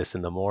take this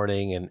in the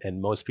morning,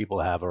 and most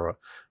people have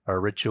a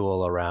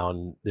ritual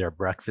around their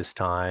breakfast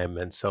time.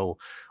 And so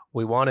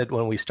we wanted,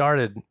 when we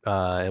started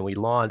and we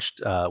launched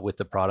with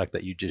the product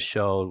that you just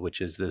showed, which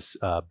is this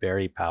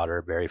berry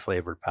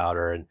flavored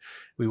powder, and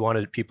we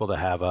wanted people to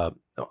have a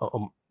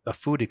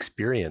food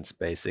experience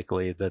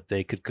basically that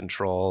they could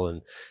control,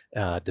 and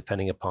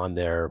depending upon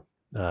their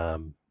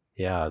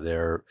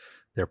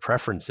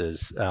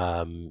preferences.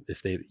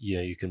 If they,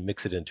 you can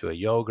mix it into a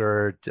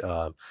yogurt.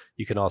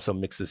 You can also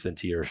mix this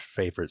into your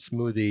favorite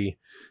smoothie.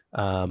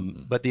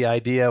 But the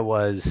idea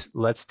was,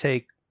 let's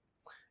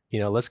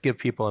give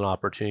people an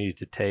opportunity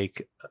to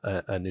take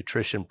a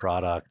nutrition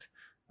product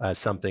as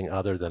something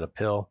other than a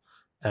pill.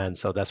 And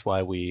so that's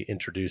why we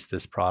introduced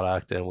this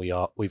product. And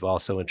we've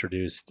also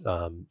introduced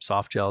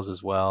soft gels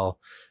as well.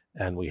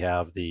 And we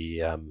have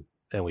the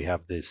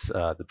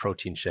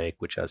protein shake,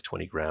 which has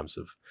 20 grams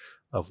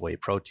of whey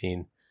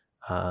protein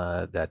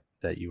that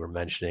you were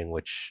mentioning,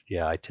 which,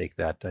 I took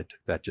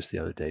that just the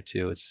other day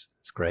too. It's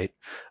great.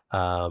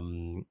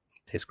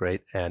 Tastes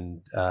great.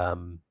 And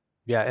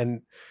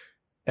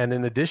and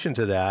in addition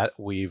to that,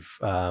 we've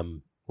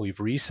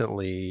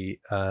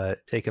recently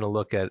taken a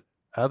look at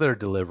other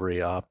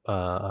delivery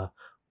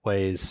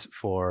ways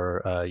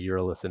for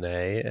urolithin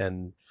A,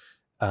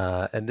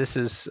 and this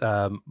is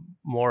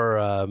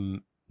more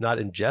not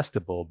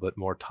ingestible, but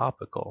more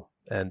topical.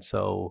 And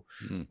so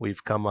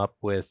we've come up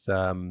with,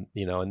 and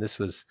this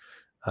was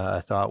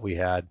a thought we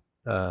had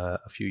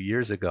a few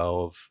years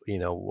ago of,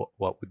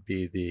 what would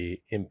be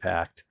the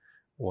impact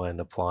when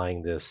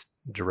applying this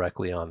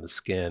directly on the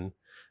skin.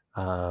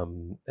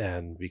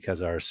 And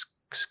because our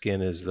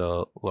skin is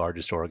the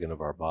largest organ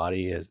of our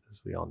body, as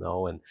we all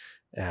know, and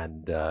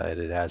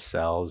it has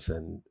cells,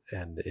 and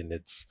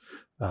it's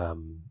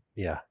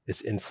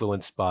it's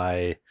influenced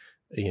by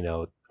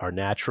our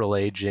natural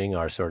aging,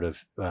 our sort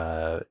of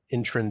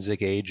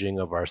intrinsic aging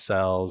of our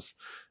cells,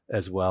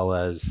 as well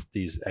as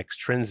these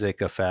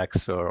extrinsic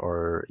effects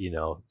or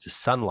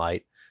just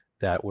sunlight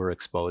that we're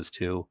exposed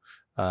to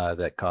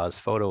that cause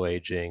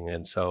photoaging.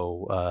 And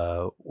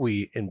so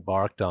we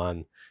embarked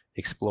on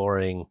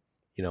exploring,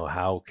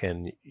 how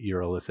can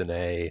urolithin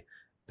A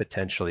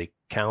potentially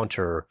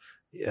counter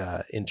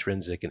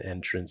intrinsic and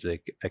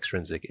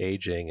extrinsic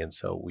aging. And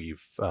so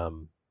we've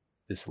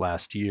this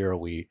last year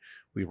we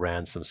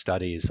ran some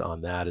studies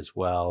on that as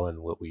well, and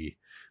what we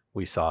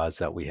saw is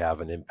that we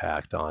have an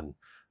impact on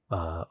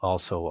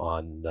also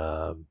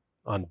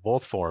on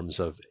both forms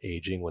of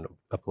aging when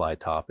applied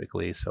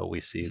topically. So we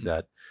see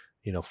that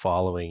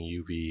following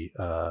UV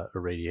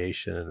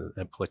irradiation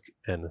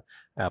and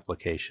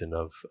application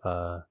of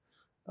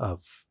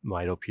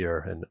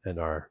Mitopure and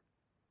our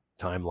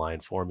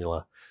timeline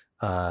formula,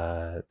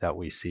 that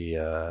we see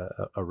a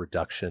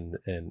reduction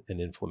in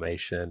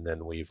inflammation,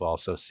 and we've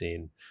also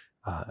seen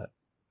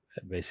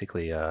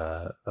basically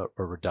a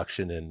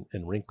reduction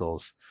in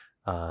wrinkles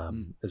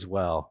as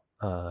well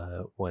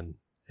when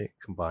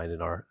combined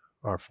in our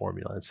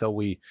formula. And so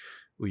we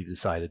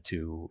decided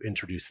to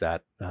introduce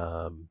that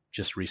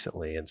just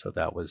recently, and so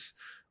that was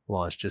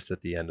launched just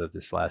at the end of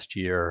this last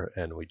year,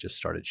 and we just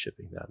started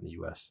shipping that in the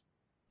US.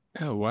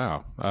 Oh,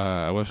 wow.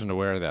 I wasn't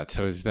aware of that.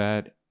 So is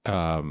that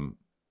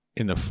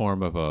in the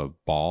form of a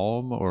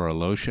balm or a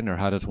lotion, or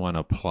how does one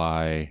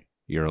apply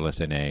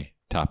urolithin A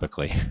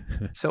topically?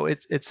 So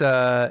it's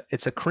a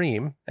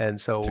cream, and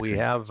so we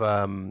have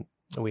a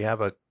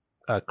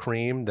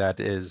cream that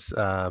is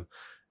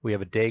we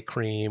have a day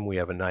cream, we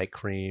have a night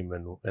cream,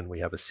 and we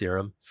have a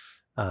serum.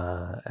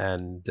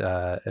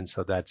 And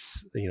so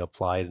that's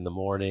applied in the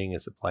morning,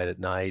 it's applied at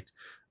night,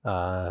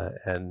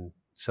 and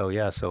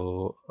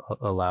so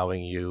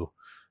allowing you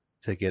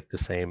to get the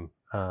same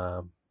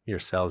your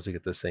cells to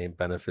get the same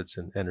benefits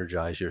and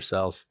energize your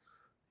cells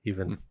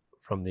even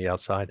from the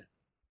outside.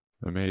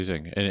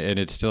 Amazing. And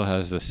it still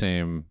has the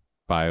same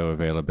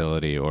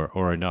bioavailability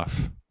or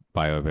enough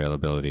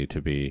bioavailability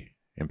to be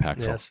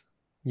impactful.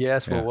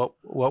 Yes. Yeah. Well,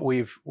 what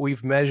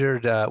we've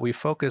measured, we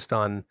focused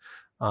on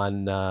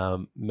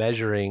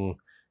measuring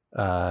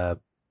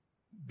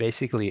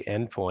basically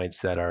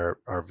endpoints that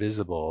are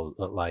visible,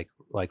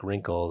 like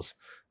wrinkles,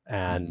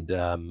 and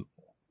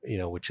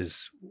which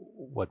is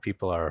what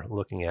people are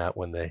looking at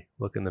when they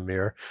look in the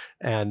mirror,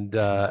 and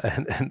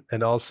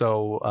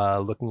also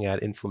looking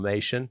at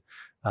inflammation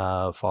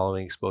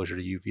following exposure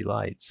to UV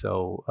light.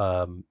 So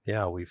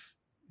we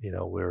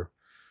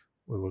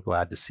were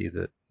glad to see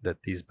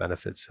that these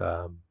benefits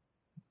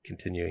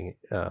continuing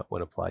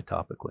when applied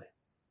topically.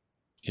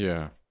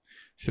 Yeah.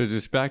 So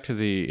just back to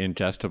the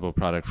ingestible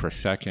product for a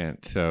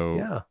second.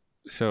 So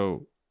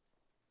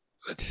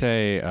let's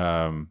say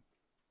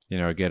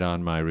I get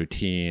on my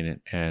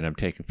routine and I'm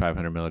taking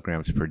 500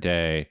 milligrams per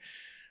day.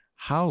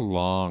 How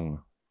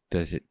long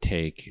does it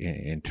take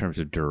in terms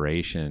of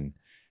duration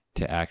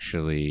to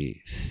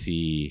actually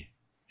see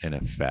an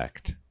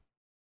effect?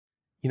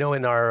 In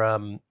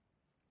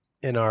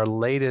our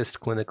latest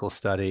clinical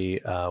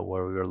study,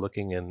 where we were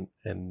looking in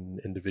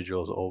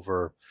individuals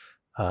over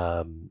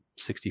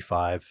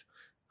 65,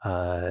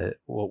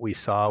 what we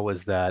saw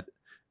was that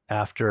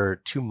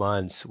after 2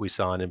 months, we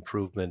saw an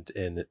improvement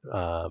in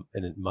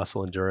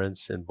muscle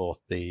endurance in both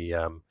the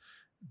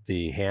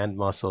hand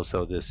muscle,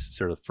 so this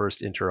sort of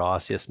first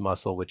interosseous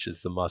muscle, which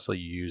is the muscle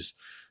you use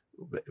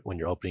when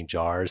you're opening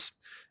jars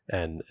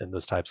and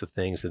those types of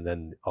things, and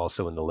then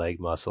also in the leg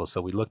muscle.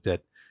 So we looked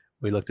at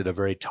a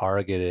very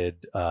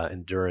targeted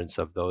endurance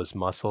of those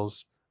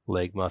muscles,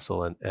 leg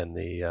muscle and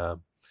the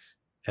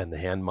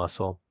hand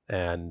muscle,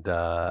 and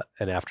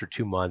after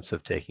 2 months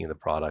of taking the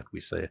product, we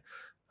see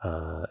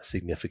a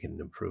significant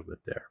improvement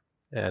there.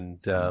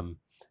 And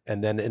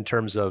then in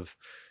terms of,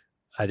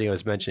 I think I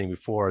was mentioning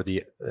before,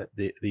 the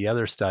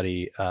other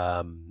study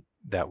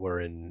that were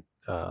in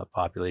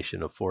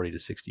population of 40 to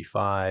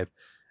 65,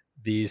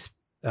 these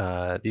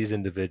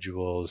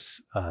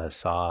individuals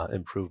saw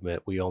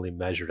improvement. We only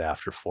measured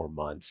after 4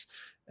 months,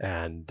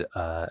 and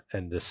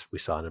this we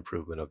saw an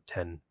improvement of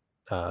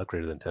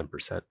greater than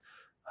 10%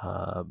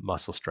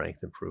 muscle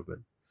strength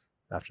improvement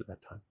after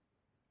that time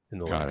in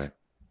the legs. Got it.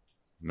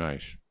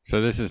 Nice.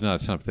 So this is not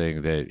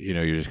something that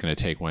you're just going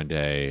to take one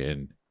day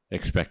and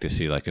expect to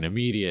see like an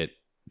immediate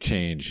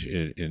change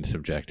in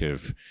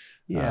subjective.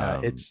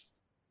 It's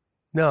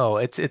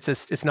not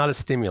a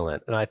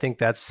stimulant, and I think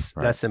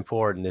that's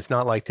important. It's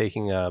not like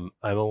taking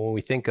when we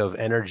think of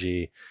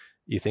energy,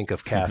 you think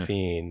of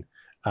caffeine,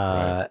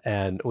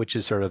 and which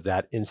is sort of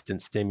that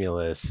instant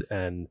stimulus,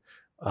 and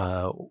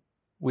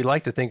we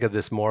like to think of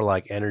this more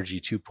like energy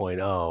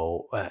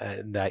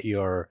 2.0, that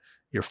you're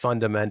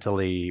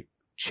fundamentally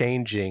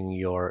changing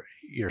your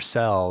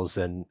cells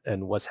and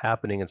what's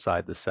happening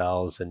inside the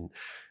cells, and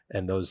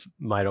those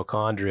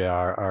mitochondria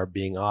are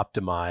being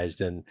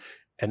optimized, and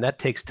that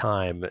takes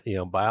time.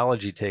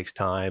 Biology takes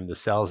time. The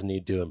cells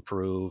need to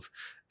improve,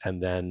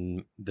 and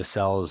then the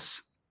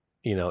cells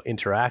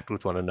interact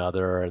with one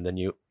another, and then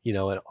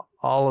and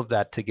all of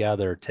that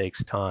together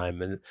takes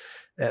time. And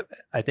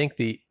I think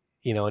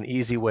an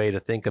easy way to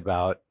think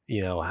about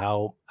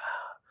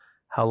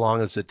how long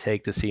does it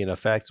take to see an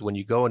effect, when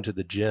you go into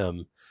the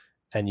gym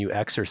and you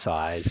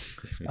exercise,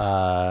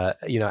 how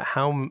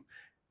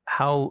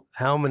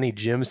many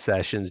gym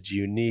sessions do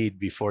you need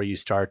before you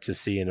start to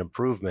see an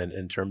improvement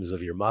in terms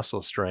of your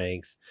muscle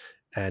strength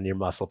and your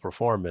muscle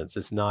performance?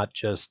 It's not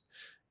just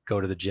go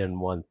to the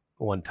gym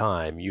one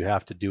time. You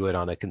have to do it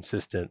on a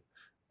consistent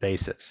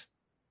basis.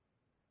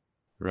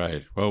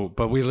 Right. Well,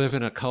 but we live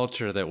in a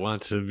culture that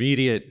wants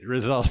immediate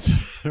results,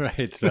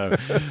 right? So,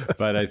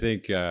 but I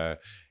think,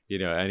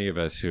 any of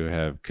us who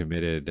have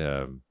committed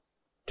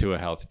to a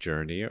health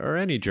journey or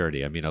any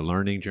journey, a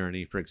learning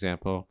journey, for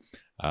example,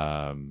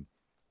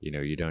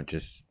 you don't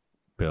just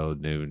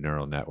build new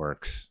neural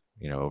networks,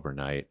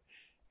 overnight.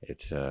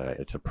 It's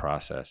a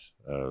process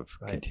of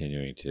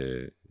continuing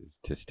to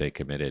stay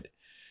committed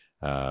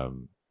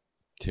to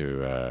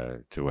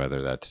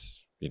whether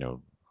that's,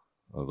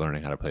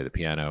 learning how to play the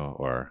piano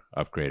or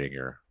upgrading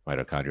your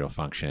mitochondrial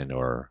function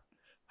or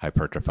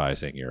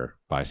hypertrophizing your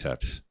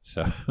biceps.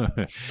 So,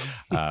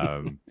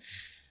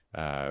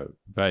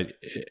 but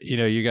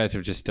you guys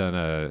have just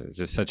done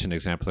just such an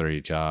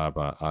exemplary job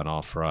on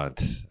all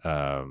fronts,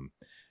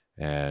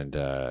 and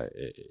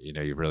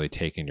you've really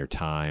taken your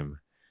time.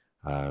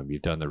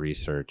 You've done the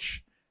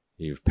research.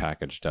 You've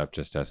packaged up,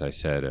 just as I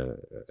said, a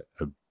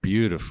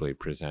beautifully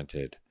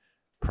presented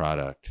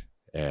product,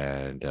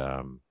 and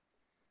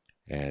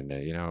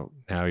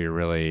now you're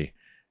really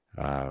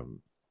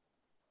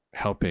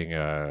helping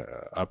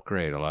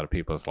upgrade a lot of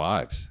people's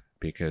lives,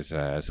 because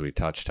as we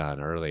touched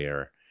on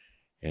earlier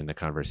in the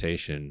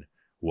conversation,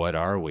 what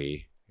are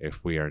we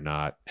if we are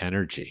not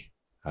energy.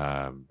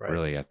 Right.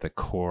 Really, at the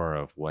core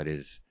of what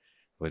it's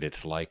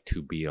like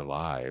to be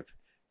alive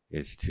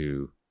is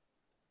to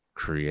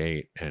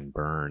create and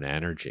burn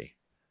energy.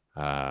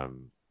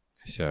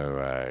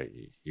 So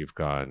you've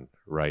gone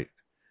right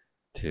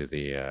to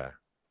the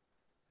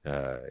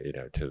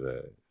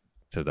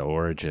to the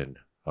origin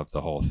of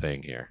the whole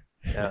thing here.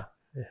 Yeah.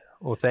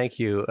 Well, thank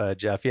you,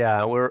 Jeff.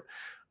 Yeah, we're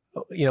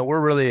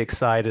really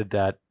excited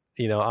that,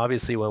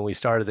 obviously when we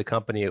started the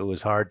company, it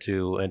was hard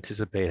to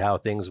anticipate how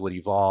things would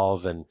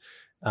evolve, and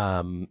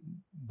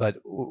but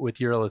with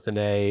urolithin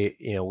A,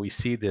 we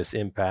see this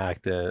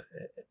impact, and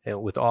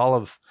with all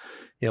of,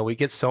 we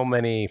get so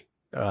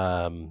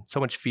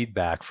much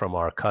feedback from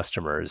our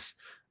customers,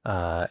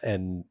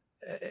 and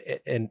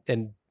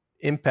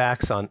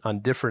impacts on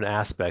different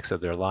aspects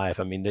of their life.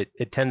 I mean,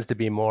 it tends to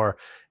be more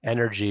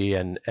energy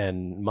and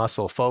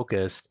muscle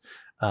focused,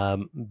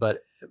 but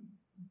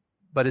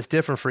it's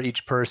different for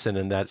each person,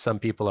 in that some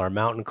people are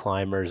mountain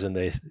climbers, and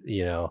they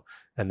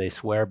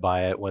swear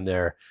by it when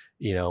they're,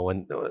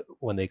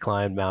 when they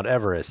climbed Mount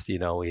Everest.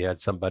 We had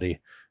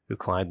somebody who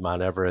climbed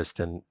Mount Everest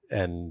and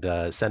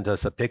sent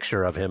us a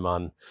picture of him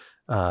on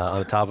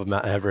the top of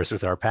Mount Everest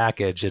with our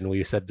package, and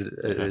we said,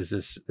 "Is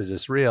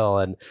this real?"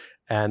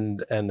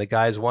 And the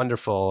guy's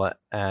wonderful,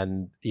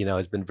 and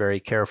has been very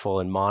careful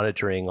in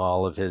monitoring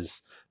all of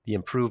the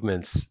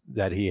improvements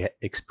that he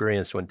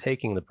experienced when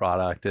taking the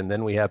product. And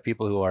then we have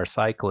people who are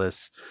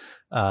cyclists,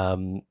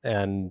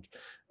 and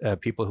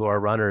people who are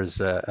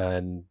runners,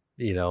 and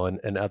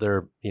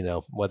other,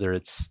 whether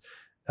it's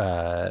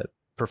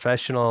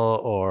professional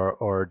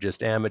or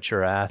just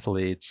amateur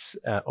athletes,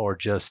 or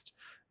just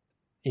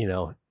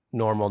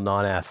normal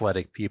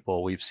non-athletic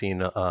people. We've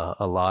seen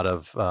a lot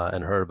of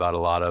and heard about a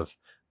lot of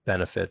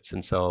benefits,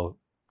 and so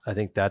I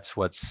think that's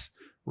what's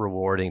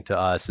rewarding to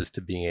us, is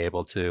to being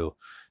able to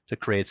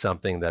create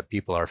something that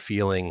people are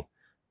feeling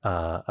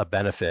a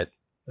benefit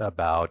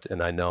about.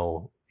 And I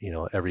know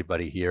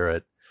everybody here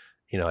at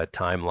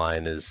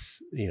Timeline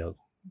is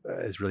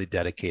really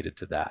dedicated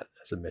to that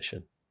as a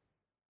mission.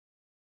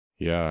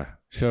 Yeah.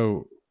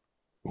 So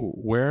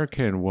where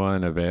can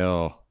one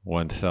avail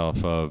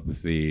oneself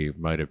of the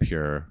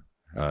Mitopure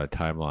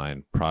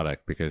Timeline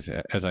product? Because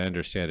as I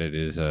understand it,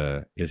 is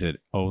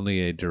it only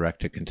a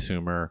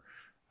direct-to-consumer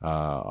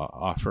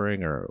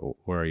offering, or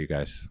where are you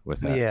guys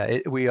with that? Yeah,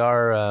 we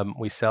are.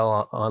 We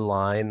sell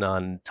online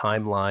on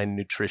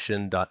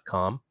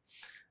timelinenutrition.com,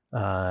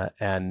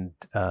 and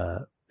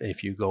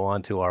if you go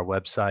onto our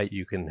website,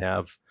 you can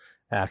have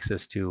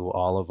access to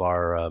all of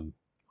our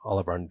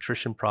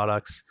nutrition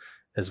products,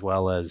 as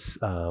well as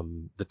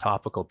the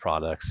topical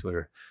products.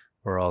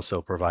 We're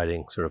also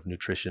providing sort of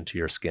nutrition to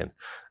your skin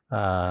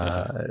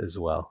as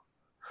well.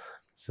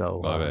 So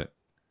love it.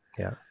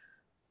 Yeah.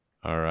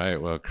 All right.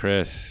 Well,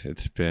 Chris,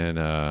 it's been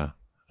a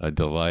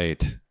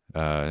delight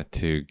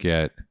to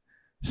get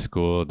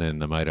schooled in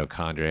the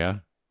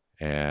mitochondria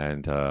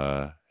and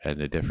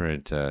the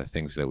different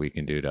things that we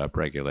can do to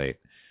upregulate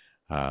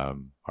our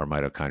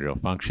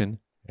mitochondrial function,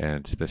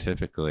 and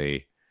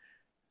specifically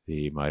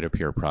the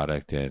Mitopure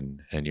product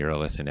and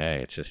urolithin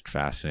A. It's just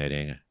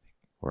fascinating.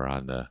 We're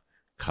on the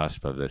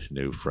cusp of this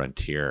new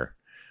frontier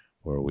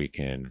where we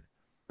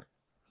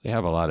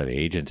have a lot of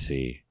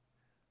agency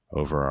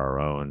over our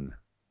own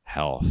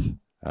health.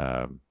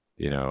 I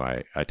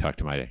talked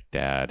to my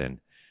dad, and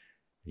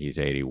he's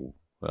 80.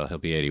 Well, he'll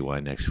be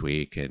 81 next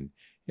week, and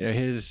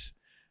his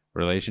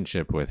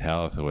relationship with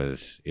health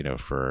was,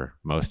 for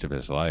most of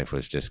his life,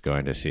 was just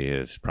going to see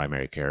his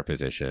primary care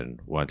physician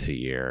once a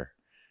year,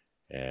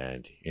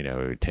 and he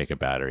would take a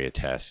battery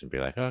test and be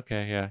like,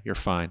 "Okay, yeah, you're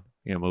fine.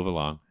 Move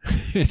along."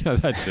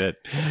 That's it.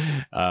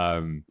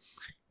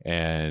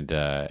 And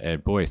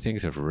boy,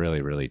 things have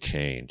really, really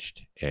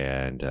changed,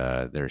 and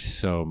there's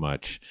so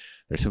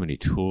many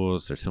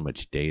tools, there's so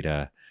much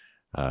data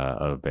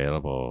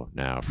available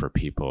now for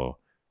people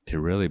to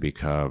really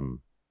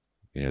become,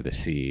 the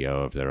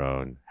CEO of their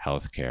own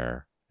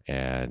healthcare,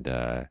 and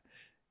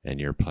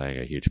you're playing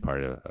a huge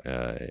part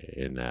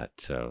in that.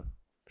 So,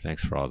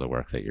 thanks for all the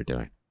work that you're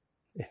doing.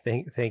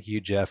 Thank you,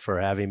 Jeff, for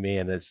having me,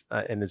 and it's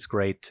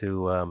great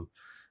to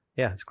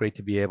it's great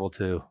to be able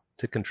to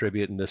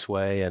contribute in this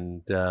way,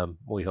 and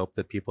we hope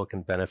that people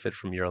can benefit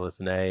from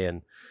urolithin A,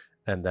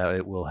 and that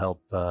it will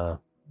help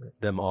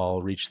them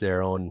all reach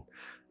their own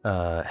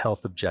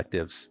health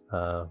objectives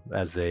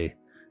as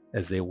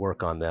they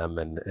work on them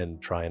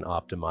and try and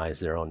optimize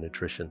their own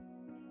nutrition.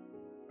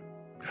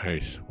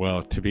 Nice.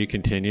 Well, to be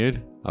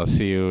continued. I'll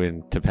see you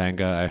in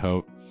Topanga, I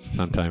hope,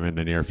 sometime in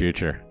the near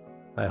future.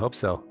 I hope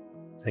so.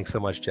 Thanks so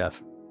much,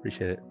 Jeff.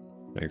 Appreciate it.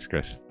 Thanks,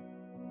 Chris.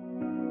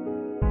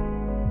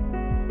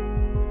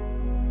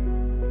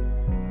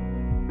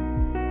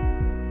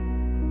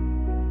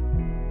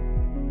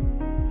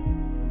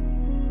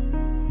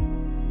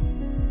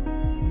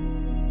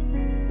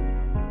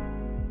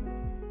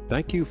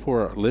 Thank you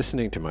for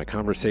listening to my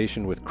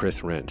conversation with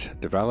Chris Rinsch,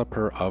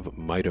 developer of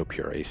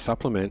Mitopure, a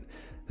supplement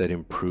that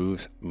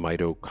improves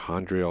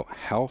mitochondrial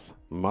health,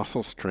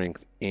 muscle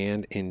strength,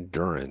 and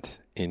endurance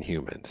in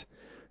humans.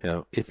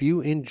 If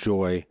you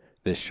enjoy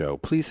this show,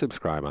 please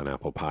subscribe on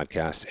Apple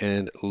Podcasts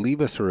and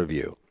leave us a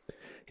review.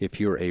 If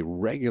you're a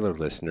regular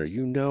listener,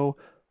 you know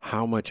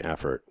how much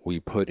effort we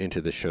put into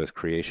the show's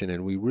creation,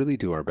 and we really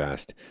do our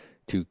best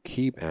to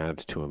keep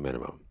ads to a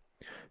minimum.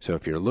 So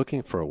if you're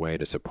looking for a way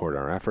to support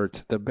our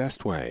efforts, the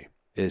best way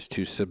is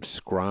to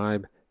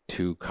subscribe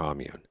to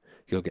Commune.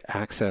 You'll get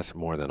access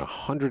more than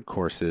 100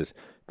 courses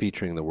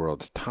featuring the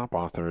world's top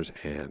authors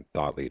and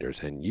thought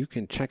leaders, and you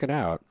can check it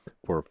out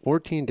for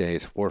 14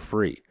 days for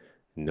free,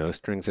 no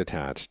strings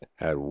attached,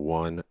 at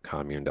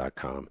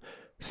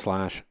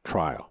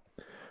onecommune.com/trial.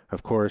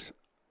 Of course,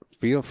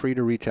 feel free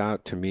to reach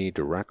out to me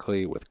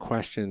directly with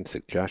questions,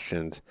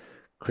 suggestions,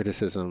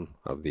 criticism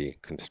of the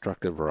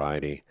constructive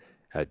variety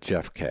at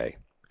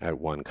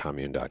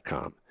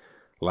jeffk@onecommune.com.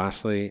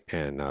 Lastly,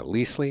 and not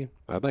leastly,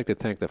 I'd like to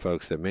thank the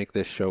folks that make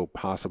this show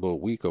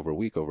possible week over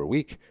week over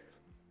week,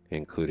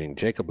 including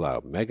Jacob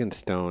Laub, Megan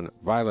Stone,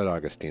 Violet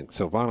Augustine,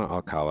 Silvana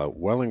Alcala,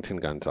 Wellington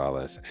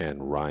Gonzalez,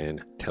 and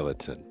Ryan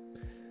Tillotson.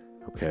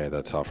 Okay,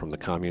 that's all from the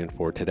Commune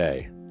for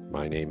today.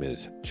 My name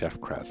is Jeff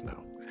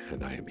Krasno,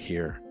 and I am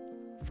here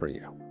for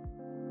you.